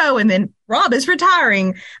our show, and then Rob is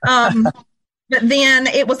retiring. But then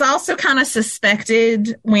it was also kind of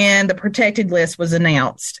suspected when the protected list was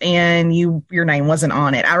announced and your name wasn't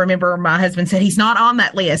on it. I remember my husband said he's not on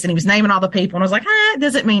that list, and he was naming all the people, and I was like, it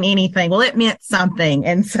doesn't mean anything. Well, it meant something.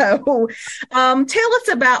 And so tell us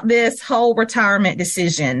about this whole retirement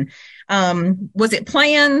decision. Was it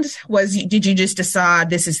planned? Did you just decide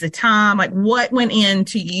this is the time? Like, what went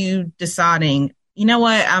into you deciding, you know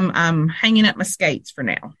what, I'm hanging up my skates for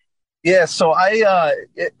now? Yeah, so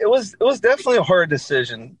it was definitely a hard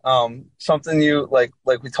decision. Something you like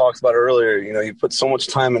we talked about earlier. You know, you put so much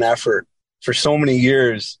time and effort for so many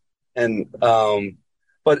years, and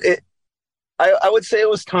but I would say it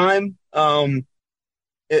was time. I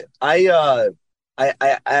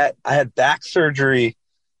had back surgery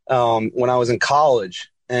when I was in college,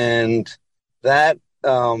 and that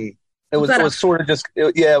it was sort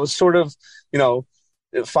of, you know,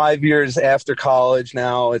 5 years after college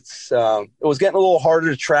now. It was getting a little harder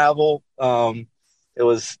to travel. It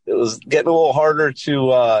was getting a little harder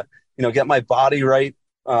to get my body right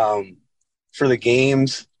for the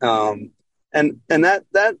games. And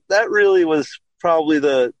that really was probably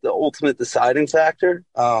the ultimate deciding factor.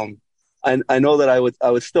 I know that I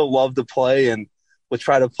would still love to play and would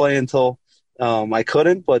try to play until I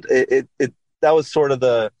couldn't, but that was sort of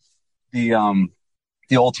the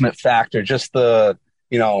ultimate factor. Just the,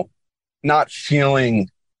 not feeling,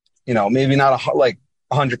 maybe not like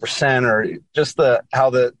 100%, or just how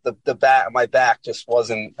the back, my back just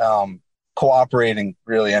wasn't cooperating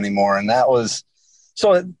really anymore. And that was,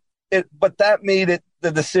 but that made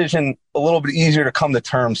the decision a little bit easier to come to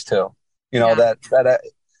terms to, that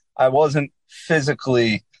I wasn't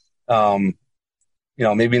physically,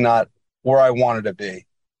 maybe not where I wanted to be.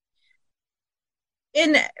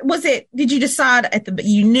 And did you decide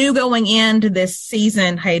you knew going into this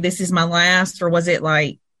season, hey, this is my last, or was it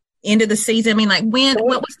like end of the season? I mean, like what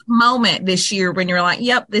was the moment this year when you're like,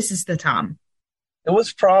 yep, this is the time? It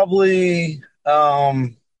was probably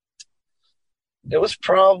in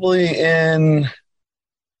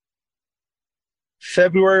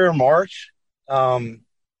February or March. I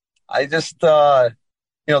just, the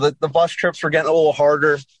bus trips were getting a little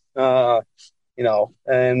harder, and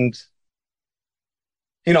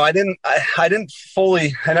I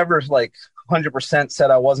never like 100%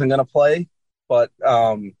 said I wasn't going to play, but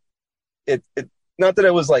it not that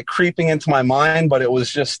it was like creeping into my mind, but it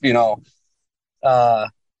was just, it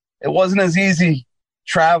wasn't as easy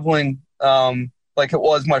traveling like it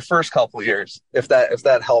was my first couple of years, if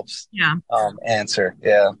that helps answer.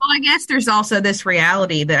 Yeah. Well, I guess there's also this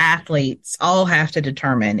reality that athletes all have to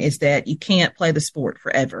determine, is that you can't play the sport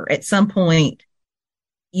forever. At some point,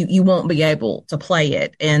 you won't be able to play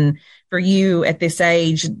it. And for you at this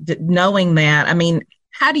age, knowing that, I mean,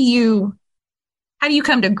 how do you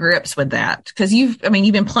come to grips with that? Because you've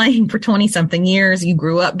been playing for 20 something years. You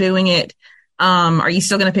grew up doing it. Are you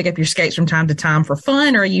still going to pick up your skates from time to time for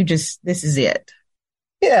fun, or are you just, this is it?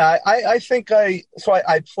 Yeah, I think I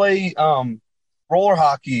play roller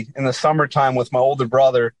hockey in the summertime with my older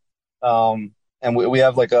brother. And we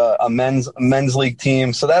have like a men's league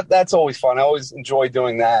team. So that's always fun. I always enjoy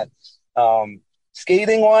doing that.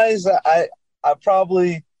 Skating wise, I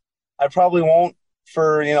probably won't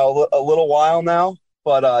for, a little while now,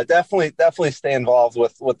 but definitely stay involved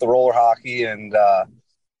with the roller hockey. And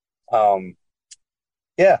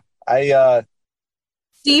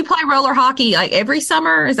do you play roller hockey like every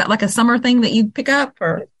summer? Is that like a summer thing that you pick up,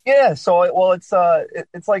 or? Yeah. So,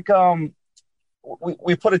 it's like,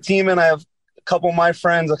 we put a team in. I have a couple of my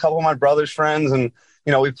friends, a couple of my brother's friends, and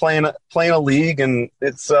we play in a league, and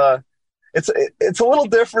it's a little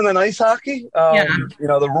different than ice hockey.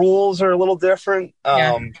 The rules are a little different.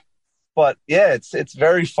 But yeah, it's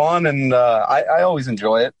very fun, and I always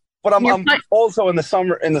enjoy it. But I'm also in the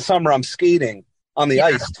summer I'm skating on the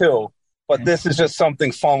ice too. But this is just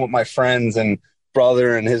something fun with my friends and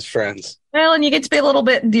brother and his friends. Well, and you get to be a little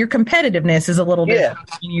bit, your competitiveness is a little bit,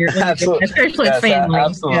 absolutely, especially with family.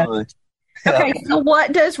 Absolutely. Yeah. Okay, so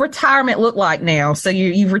what does retirement look like now? So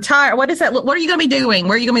you've retired. What does that look? What are you going to be doing?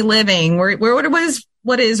 Where are you going to be living?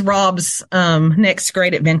 What is Rob's next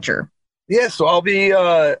great adventure? Yeah, so I'll be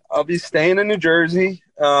staying in New Jersey,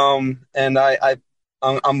 and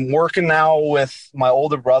I'm working now with my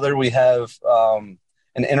older brother. We have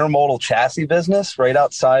an intermodal chassis business right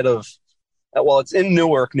outside of, it's in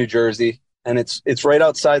Newark, New Jersey, and it's right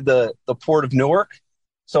outside the port of Newark.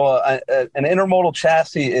 So an intermodal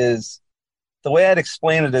chassis is the way I'd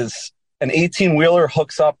explain it is an 18-wheeler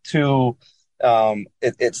hooks up to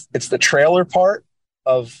it's the trailer part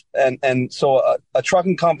of and so a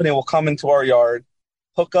trucking company will come into our yard,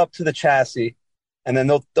 hook up to the chassis, and then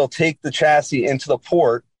they'll take the chassis into the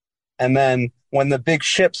port, and then when the big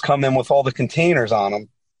ships come in with all the containers on them,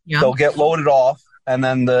 they'll get loaded off, and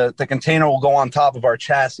then the container will go on top of our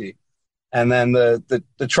chassis, and then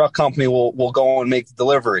the truck company will go and make the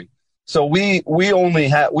delivery. So we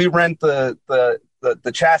rent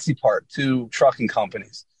the chassis part to trucking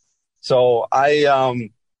companies. So I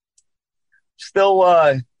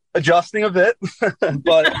still adjusting a bit,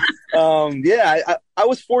 but I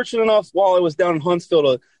was fortunate enough while I was down in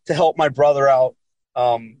Huntsville to help my brother out,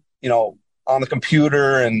 on the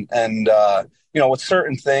computer and with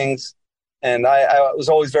certain things. And I was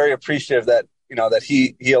always very appreciative that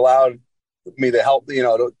he allowed me to help,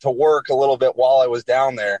 to work a little bit while I was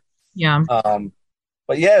down there. Yeah.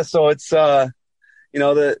 But yeah, so it's, the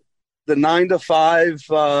 9 to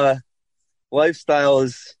 5 lifestyle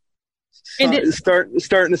is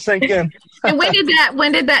starting to sink in. And when did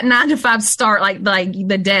that 9 to 5 start? Like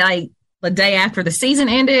the day after the season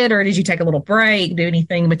ended, or did you take a little break, do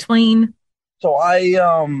anything in between? So I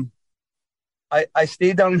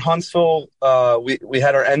stayed down in Huntsville. We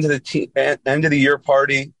had our end of the year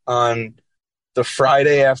party on the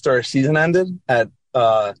Friday after our season ended at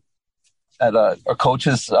our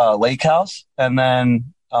coach's lake house, and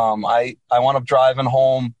then I wound up driving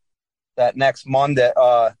home that next Monday.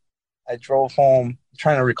 I drove home. I'm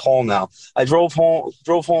trying to recall now. I drove home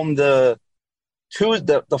the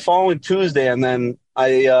following Tuesday, and then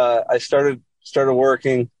I started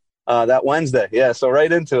working that Wednesday. Yeah, so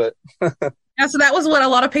right into it. Yeah, so that was what a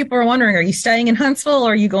lot of people are wondering. Are you staying in Huntsville,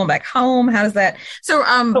 or are you going back home? How does that? So,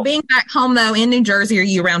 being back home though in New Jersey, are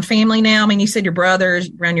you around family now? I mean, you said your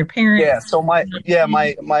brothers, around your parents. Yeah. So so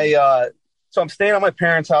I'm staying at my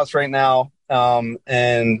parents' house right now, and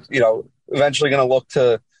eventually going to look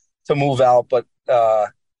to move out, but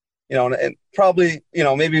and probably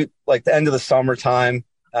maybe like the end of the summertime.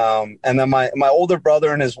 And then my older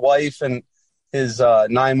brother and his wife and his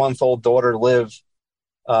 9-month-old daughter live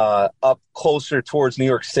up closer towards New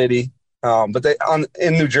York City, but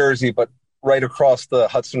in New Jersey, but right across the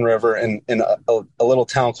Hudson River in a little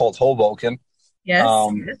town called Hoboken. Yes.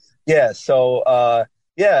 Yeah. So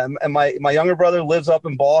and my younger brother lives up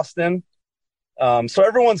in Boston. So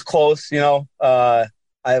everyone's close. I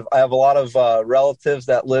have a lot of relatives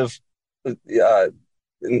that live in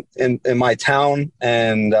my town,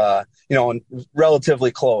 and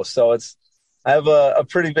relatively close. So I have a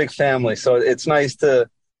pretty big family, so it's nice to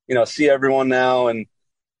see everyone now.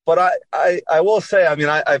 But I will say, I mean,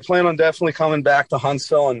 I plan on definitely coming back to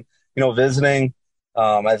Huntsville and visiting.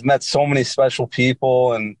 I've met so many special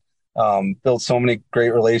people and built so many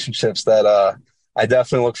great relationships that I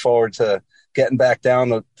definitely look forward to getting back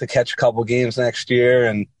down to catch a couple games next year.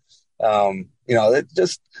 And it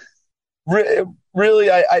just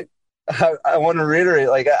really I want to reiterate,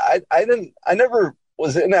 like I never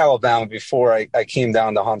was in Alabama before I came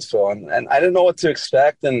down to Huntsville, and I didn't know what to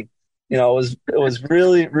expect. And it was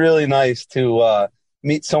really, really nice to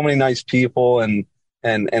meet so many nice people and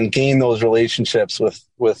gain those relationships with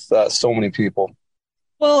so many people.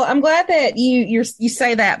 Well, I'm glad that you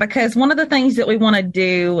say that, because one of the things that we want to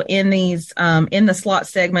do in these in the slot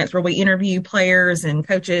segments where we interview players and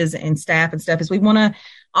coaches and staff and stuff is we want to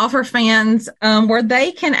offer fans where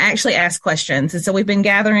they can actually ask questions. And so we've been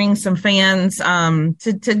gathering some fans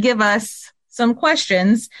to give us some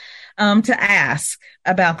questions to ask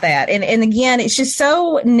about that. And again, it's just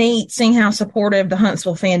so neat seeing how supportive the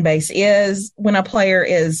Huntsville fan base is when a player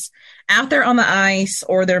is out there on the ice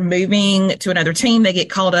or they're moving to another team, they get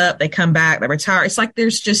called up, they come back, they retire. It's like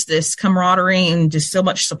there's just this camaraderie and just so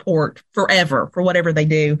much support forever for whatever they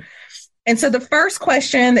do. And so the first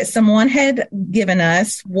question that someone had given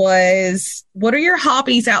us was, what are your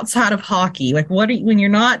hobbies outside of hockey? Like when you're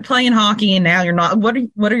not playing hockey and now you're not, what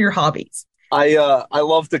are your hobbies? I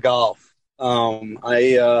love to golf.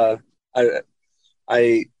 I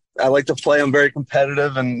like to play. I'm very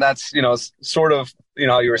competitive, and that's, sort of, you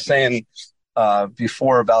were saying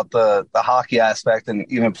before about the hockey aspect and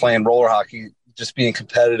even playing roller hockey, just being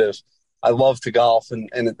competitive. I love to golf, and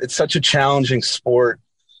it's such a challenging sport.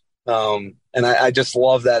 And I just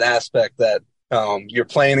love that aspect that you're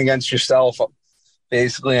playing against yourself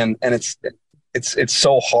basically. And it's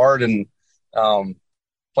so hard. And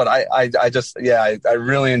but I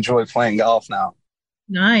really enjoy playing golf now.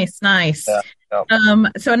 Nice. Yeah.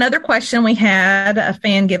 So another question we had a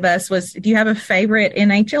fan give us was, do you have a favorite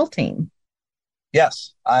NHL team?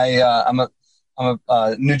 Yes. I'm a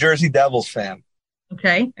New Jersey Devils fan.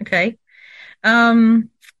 Okay.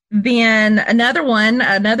 Then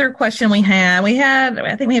another question we had,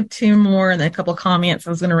 I think we have two more and a couple of comments I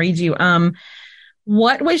was going to read you.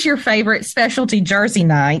 What was your favorite specialty jersey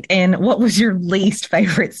night and what was your least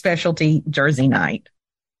favorite specialty jersey night?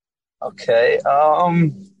 Okay.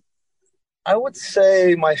 I would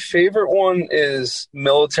say my favorite one is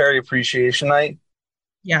Military Appreciation Night.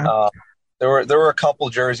 Yeah. There were a couple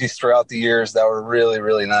jerseys throughout the years that were really,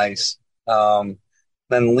 really nice. Then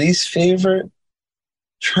least favorite,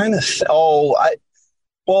 the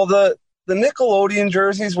Nickelodeon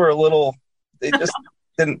jerseys were they just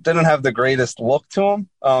didn't have the greatest look to them.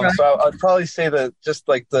 Right. So I'd probably say that just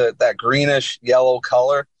like that greenish yellow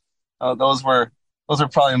color, those are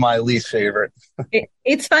probably my least favorite.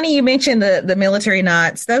 It's funny you mentioned the military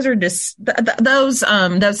knots. Those are just those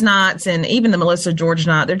knots, and even the Melissa George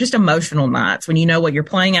knot. They're just emotional knots when you know what you're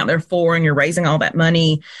playing out there for, and you're raising all that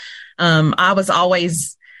money. I was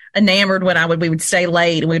always enamored when we would stay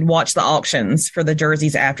late and we'd watch the auctions for the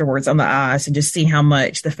jerseys afterwards on the ice and just see how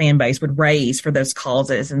much the fan base would raise for those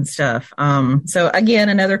causes and stuff. So again,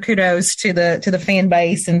 another kudos to the fan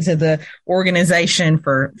base and to the organization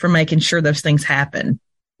for making sure those things happen.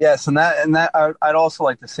 Yes, and I'd also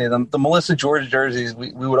like to say the Melissa George jerseys.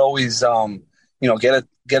 We would always get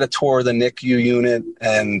a tour of the NICU unit,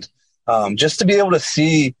 and just to be able to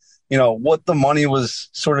see what the money was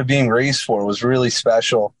sort of being raised for was really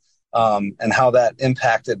special, and how that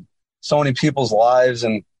impacted so many people's lives,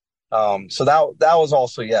 and so that was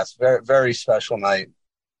also, yes, very, very special night.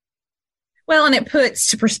 Well, and it puts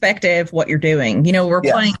to perspective what you're doing. We're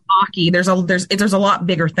playing hockey. There's a lot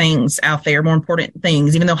bigger things out there, more important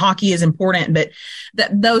things, even though hockey is important. But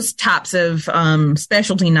those types of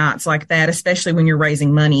specialty nights like that, especially when you're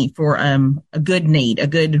raising money for a good need, a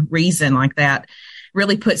good reason like that,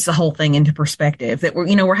 really puts the whole thing into perspective. That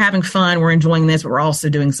we're having fun, we're enjoying this, but we're also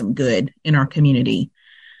doing some good in our community.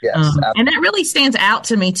 Yes, and that really stands out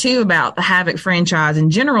to me too about the Havoc franchise in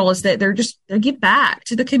general, is that they give back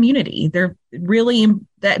to the community. They're really,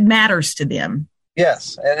 that matters to them.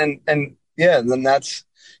 Yes. And then that's,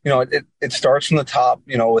 it starts from the top,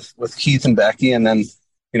 with Keith and Becky, and then,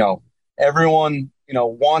 everyone,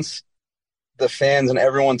 wants the fans and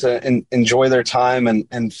everyone to enjoy their time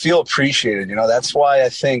and feel appreciated. That's why I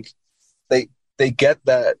think they get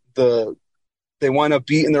that they wind up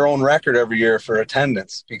beating their own record every year for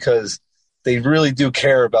attendance, because they really do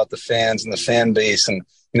care about the fans and the fan base, and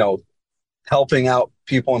helping out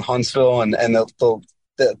people in Huntsville and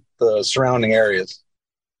the surrounding areas.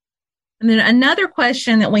 And then another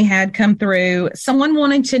question that we had come through, someone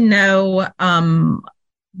wanted to know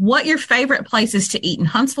what your favorite places to eat in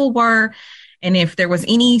Huntsville were, and if there was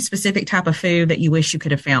any specific type of food that you wish you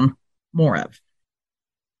could have found more of.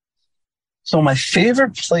 So my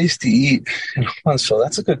favorite place to eat in Huntsville,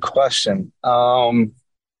 that's a good question. Trying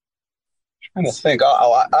to think.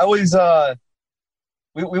 I always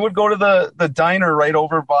we would go to the diner right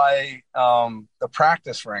over by the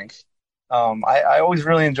practice rink. I always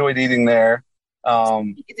really enjoyed eating there.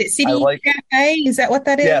 Is it City Cafe? Is that what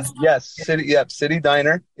that is? Yes, City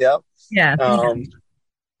Diner. Yep. Yeah.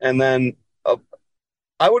 And then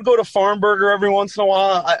I would go to Farm Burger every once in a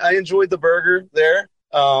while. I enjoyed the burger there.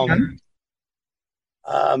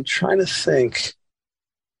 I'm trying to think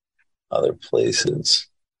other places.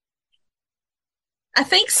 I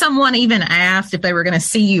think someone even asked if they were going to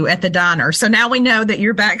see you at the diner. So now we know that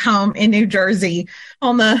you're back home in New Jersey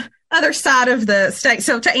on the other side of the state.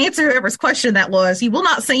 So to answer whoever's question that was, you will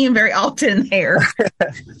not see him very often there.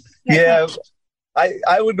 Yeah,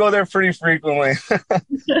 I would go there pretty frequently.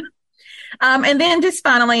 And then just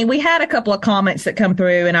finally, we had a couple of comments that come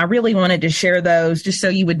through, and I really wanted to share those just so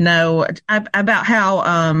you would know about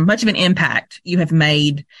how much of an impact you have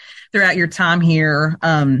made throughout your time here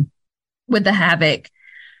with the Havoc.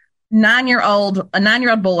 A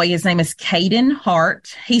 9-year-old boy, his name is Caden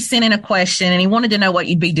Hart. He sent in a question, and he wanted to know what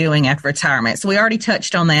you'd be doing after retirement. So we already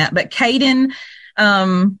touched on that. But Caden,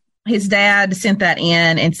 his dad sent that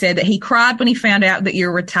in and said that he cried when he found out that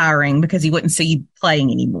you're retiring because he wouldn't see you playing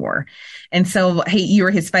anymore. And so you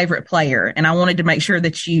were his favorite player. And I wanted to make sure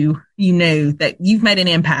that you knew that you've made an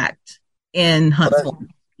impact in Huntsville.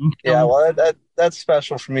 Well, that's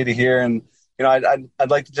special for me to hear. And,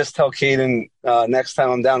 I'd like to just tell Caden next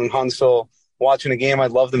time I'm down in Huntsville watching a game,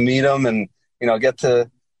 I'd love to meet him and, get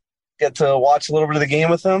to watch a little bit of the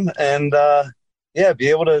game with him and, be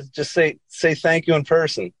able to just say thank you in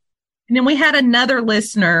person. And then we had another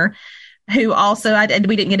listener who also,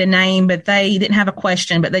 we didn't get a name, but they didn't have a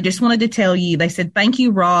question, but they just wanted to tell you, they said, thank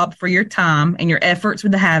you, Rob, for your time and your efforts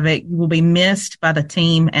with the Havoc. You will be missed by the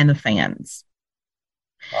team and the fans.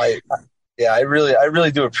 I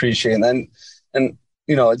really do appreciate it. And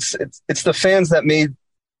you know, it's the fans that made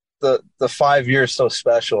the 5 years so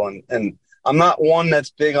special. And I'm not one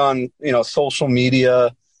that's big on, you know, social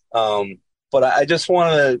media. But I just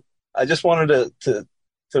wanted to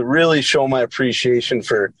really show my appreciation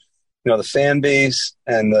for, you know, the fan base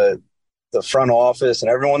and the front office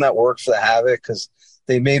and everyone that worked for the Havoc, because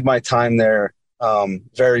they made my time there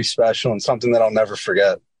very special and something that I'll never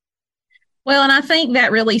forget. Well, and I think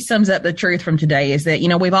that really sums up the truth from today is that, you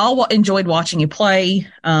know, we've all enjoyed watching you play.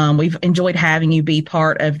 We've enjoyed having you be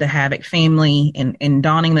part of the Havoc family and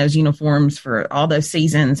donning those uniforms for all those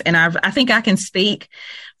seasons. And I think I can speak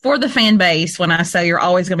for the fan base when I say you're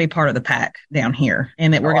always going to be part of the pack down here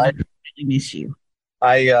and that we're going to really miss you.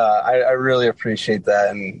 I really appreciate that.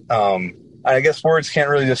 And I guess words can't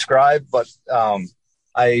really describe, but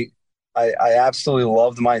I absolutely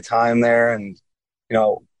loved my time there. And, you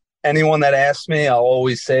know, anyone that asks me, I'll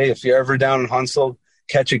always say, if you're ever down in Huntsville,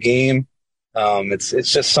 catch a game.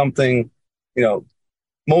 It's just something, you know,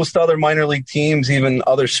 most other minor league teams, even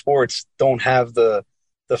other sports, don't have the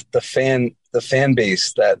fan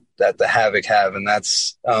base that the Havoc have, and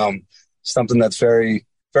that's something that's very,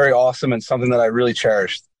 very awesome and something that I really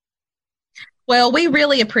cherished. Well, we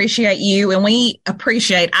really appreciate you, and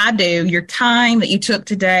I do, your time that you took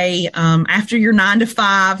today after your 9 to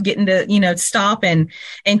 5, getting to, you know, stop and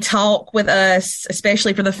talk with us,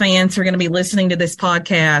 especially for the fans who are going to be listening to this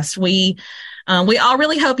podcast. We all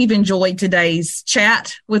really hope you've enjoyed today's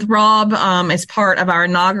chat with Rob as part of our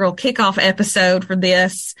inaugural kickoff episode for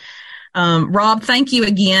this. Rob, thank you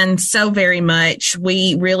again so very much.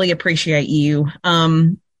 We really appreciate you.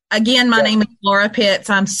 Again, my name is Laura Pitts.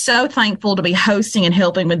 I'm so thankful to be hosting and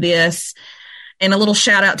helping with this. And a little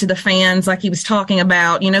shout out to the fans, like he was talking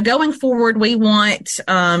about. You know, going forward, we want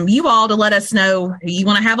you all to let us know who you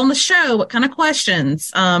want to have on the show, what kind of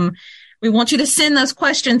questions. We want you to send those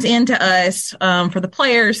questions in to us for the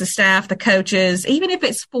players, the staff, the coaches, even if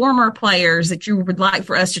it's former players that you would like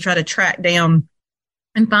for us to try to track down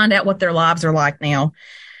and find out what their lives are like now.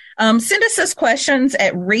 Send us those questions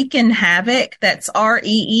at Reekin Havoc. That's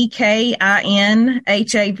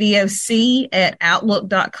ReekinHavoc at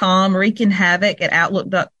outlook.com. Reekin Havoc at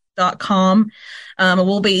outlook.com.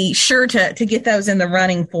 We'll be sure to get those in the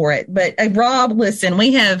running for it. But Rob, listen,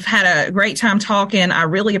 we have had a great time talking. I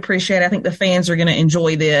really appreciate it. I think the fans are going to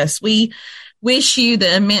enjoy this. We wish you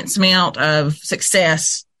the immense amount of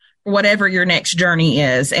success for whatever your next journey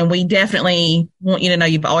is. And we definitely want you to know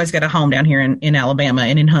you've always got a home down here in Alabama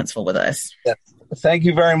and in Huntsville with us. Yeah. Thank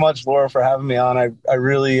you very much, Laura, for having me on. I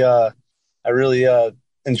really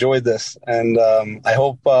enjoyed this. And I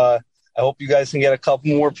hope you guys can get a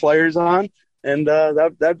couple more players on, and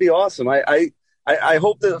that'd be awesome. I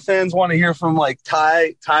hope that the fans want to hear from like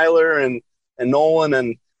Tyler and Nolan,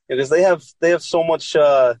 and because they have so much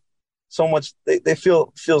they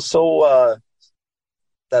feel so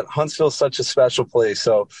that Huntsville is such a special place.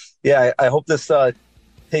 So yeah, I hope this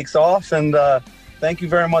takes off, and thank you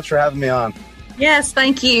very much for having me on. Yes,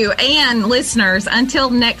 thank you. And listeners, until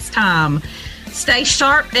next time, stay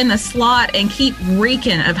sharp in the slot and keep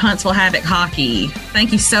reeking of Huntsville Havoc hockey.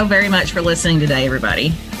 Thank you so very much for listening today,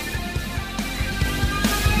 everybody.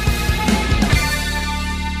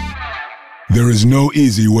 There is no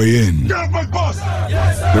easy way in. There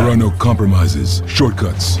are no compromises,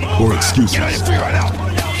 shortcuts, or excuses.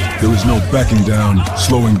 There is no backing down,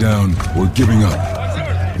 slowing down, or giving up.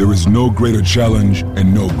 There is no greater challenge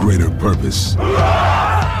and no greater purpose.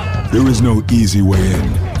 There is no easy way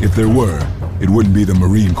in. If there were, it wouldn't be the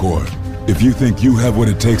Marine Corps. If you think you have what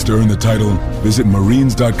it takes to earn the title, visit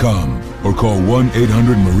Marines.com or call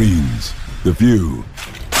 1-800-MARINES. The few,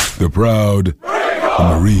 the proud,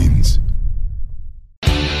 the Marines.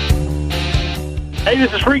 Hey,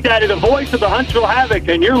 this is Freak Daddy, the voice of the Huntsville Havoc,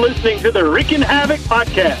 and you're listening to the Reekin Havoc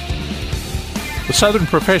podcast. The Southern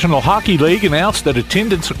Professional Hockey League announced that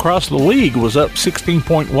attendance across the league was up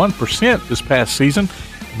 16.1% this past season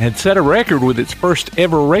and had set a record with its first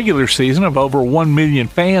ever regular season of over 1 million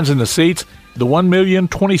fans in the seats. The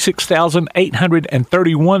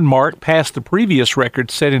 1,026,831 mark passed the previous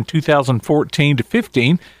record set in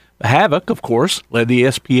 2014-15. The Havoc, of course, led the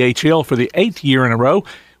SPHL for the 8th year in a row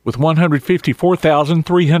with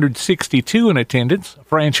 154,362 in attendance, a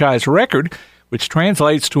franchise record, which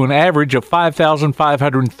translates to an average of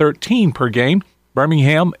 5,513 per game.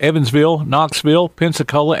 Birmingham, Evansville, Knoxville,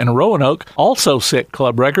 Pensacola, and Roanoke also set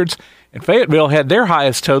club records, and Fayetteville had their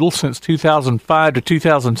highest total since 2005 to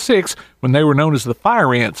 2006 when they were known as the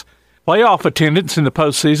Fire Ants. Playoff attendance in the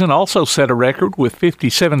postseason also set a record with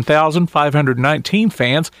 57,519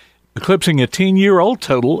 fans, eclipsing a 10-year-old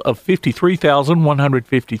total of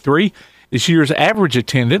 53,153. This year's average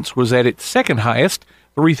attendance was at its second highest,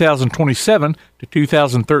 3,027 to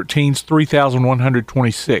 2013's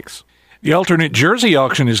 3,126. The alternate jersey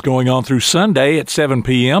auction is going on through Sunday at 7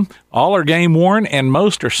 p.m. All are game worn and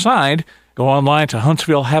most are signed. Go online to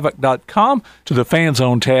HuntsvilleHavoc.com to the Fan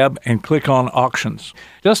Zone tab and click on Auctions.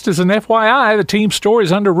 Just as an FYI, the team store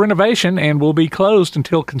is under renovation and will be closed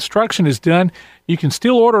until construction is done. You can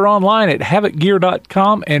still order online at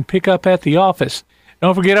HavocGear.com and pick up at the office.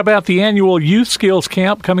 Don't forget about the annual Youth Skills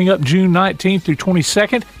Camp coming up June 19th through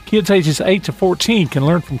 22nd. Kids ages 8 to 14 can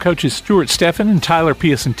learn from coaches Stuart Steffen and Tyler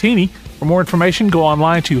Piacentini. For more information, go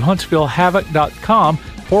online to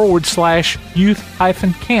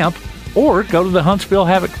HuntsvilleHavoc.com/youth-camp or go to the Huntsville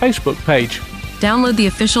Havoc Facebook page. Download the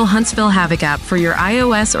official Huntsville Havoc app for your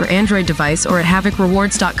iOS or Android device or at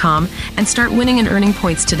HavocRewards.com and start winning and earning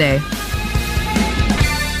points today.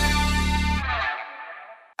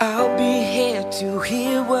 I'll be here to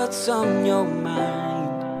hear what's on your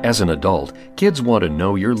mind. As an adult, kids want to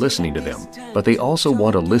know you're listening to them, but they also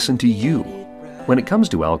want to listen to you. When it comes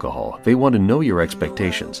to alcohol, they want to know your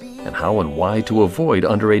expectations and how and why to avoid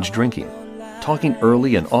underage drinking. Talking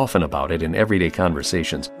early and often about it in everyday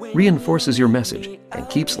conversations reinforces your message and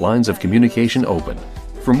keeps lines of communication open.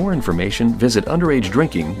 For more information, visit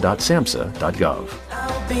underagedrinking.samhsa.gov.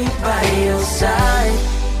 I'll be by your side.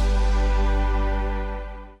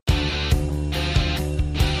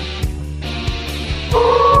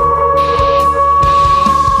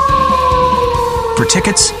 For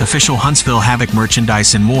tickets, official Huntsville Havoc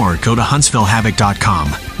merchandise, and more, go to HuntsvilleHavoc.com.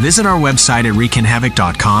 Visit our website at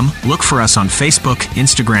ReekinHavoc.com, look for us on Facebook,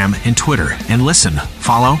 Instagram, and Twitter, and listen,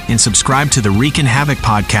 follow, and subscribe to the Reekin Havoc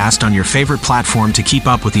podcast on your favorite platform to keep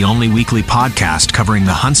up with the only weekly podcast covering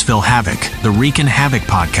the Huntsville Havoc, the Reekin Havoc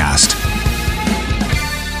podcast.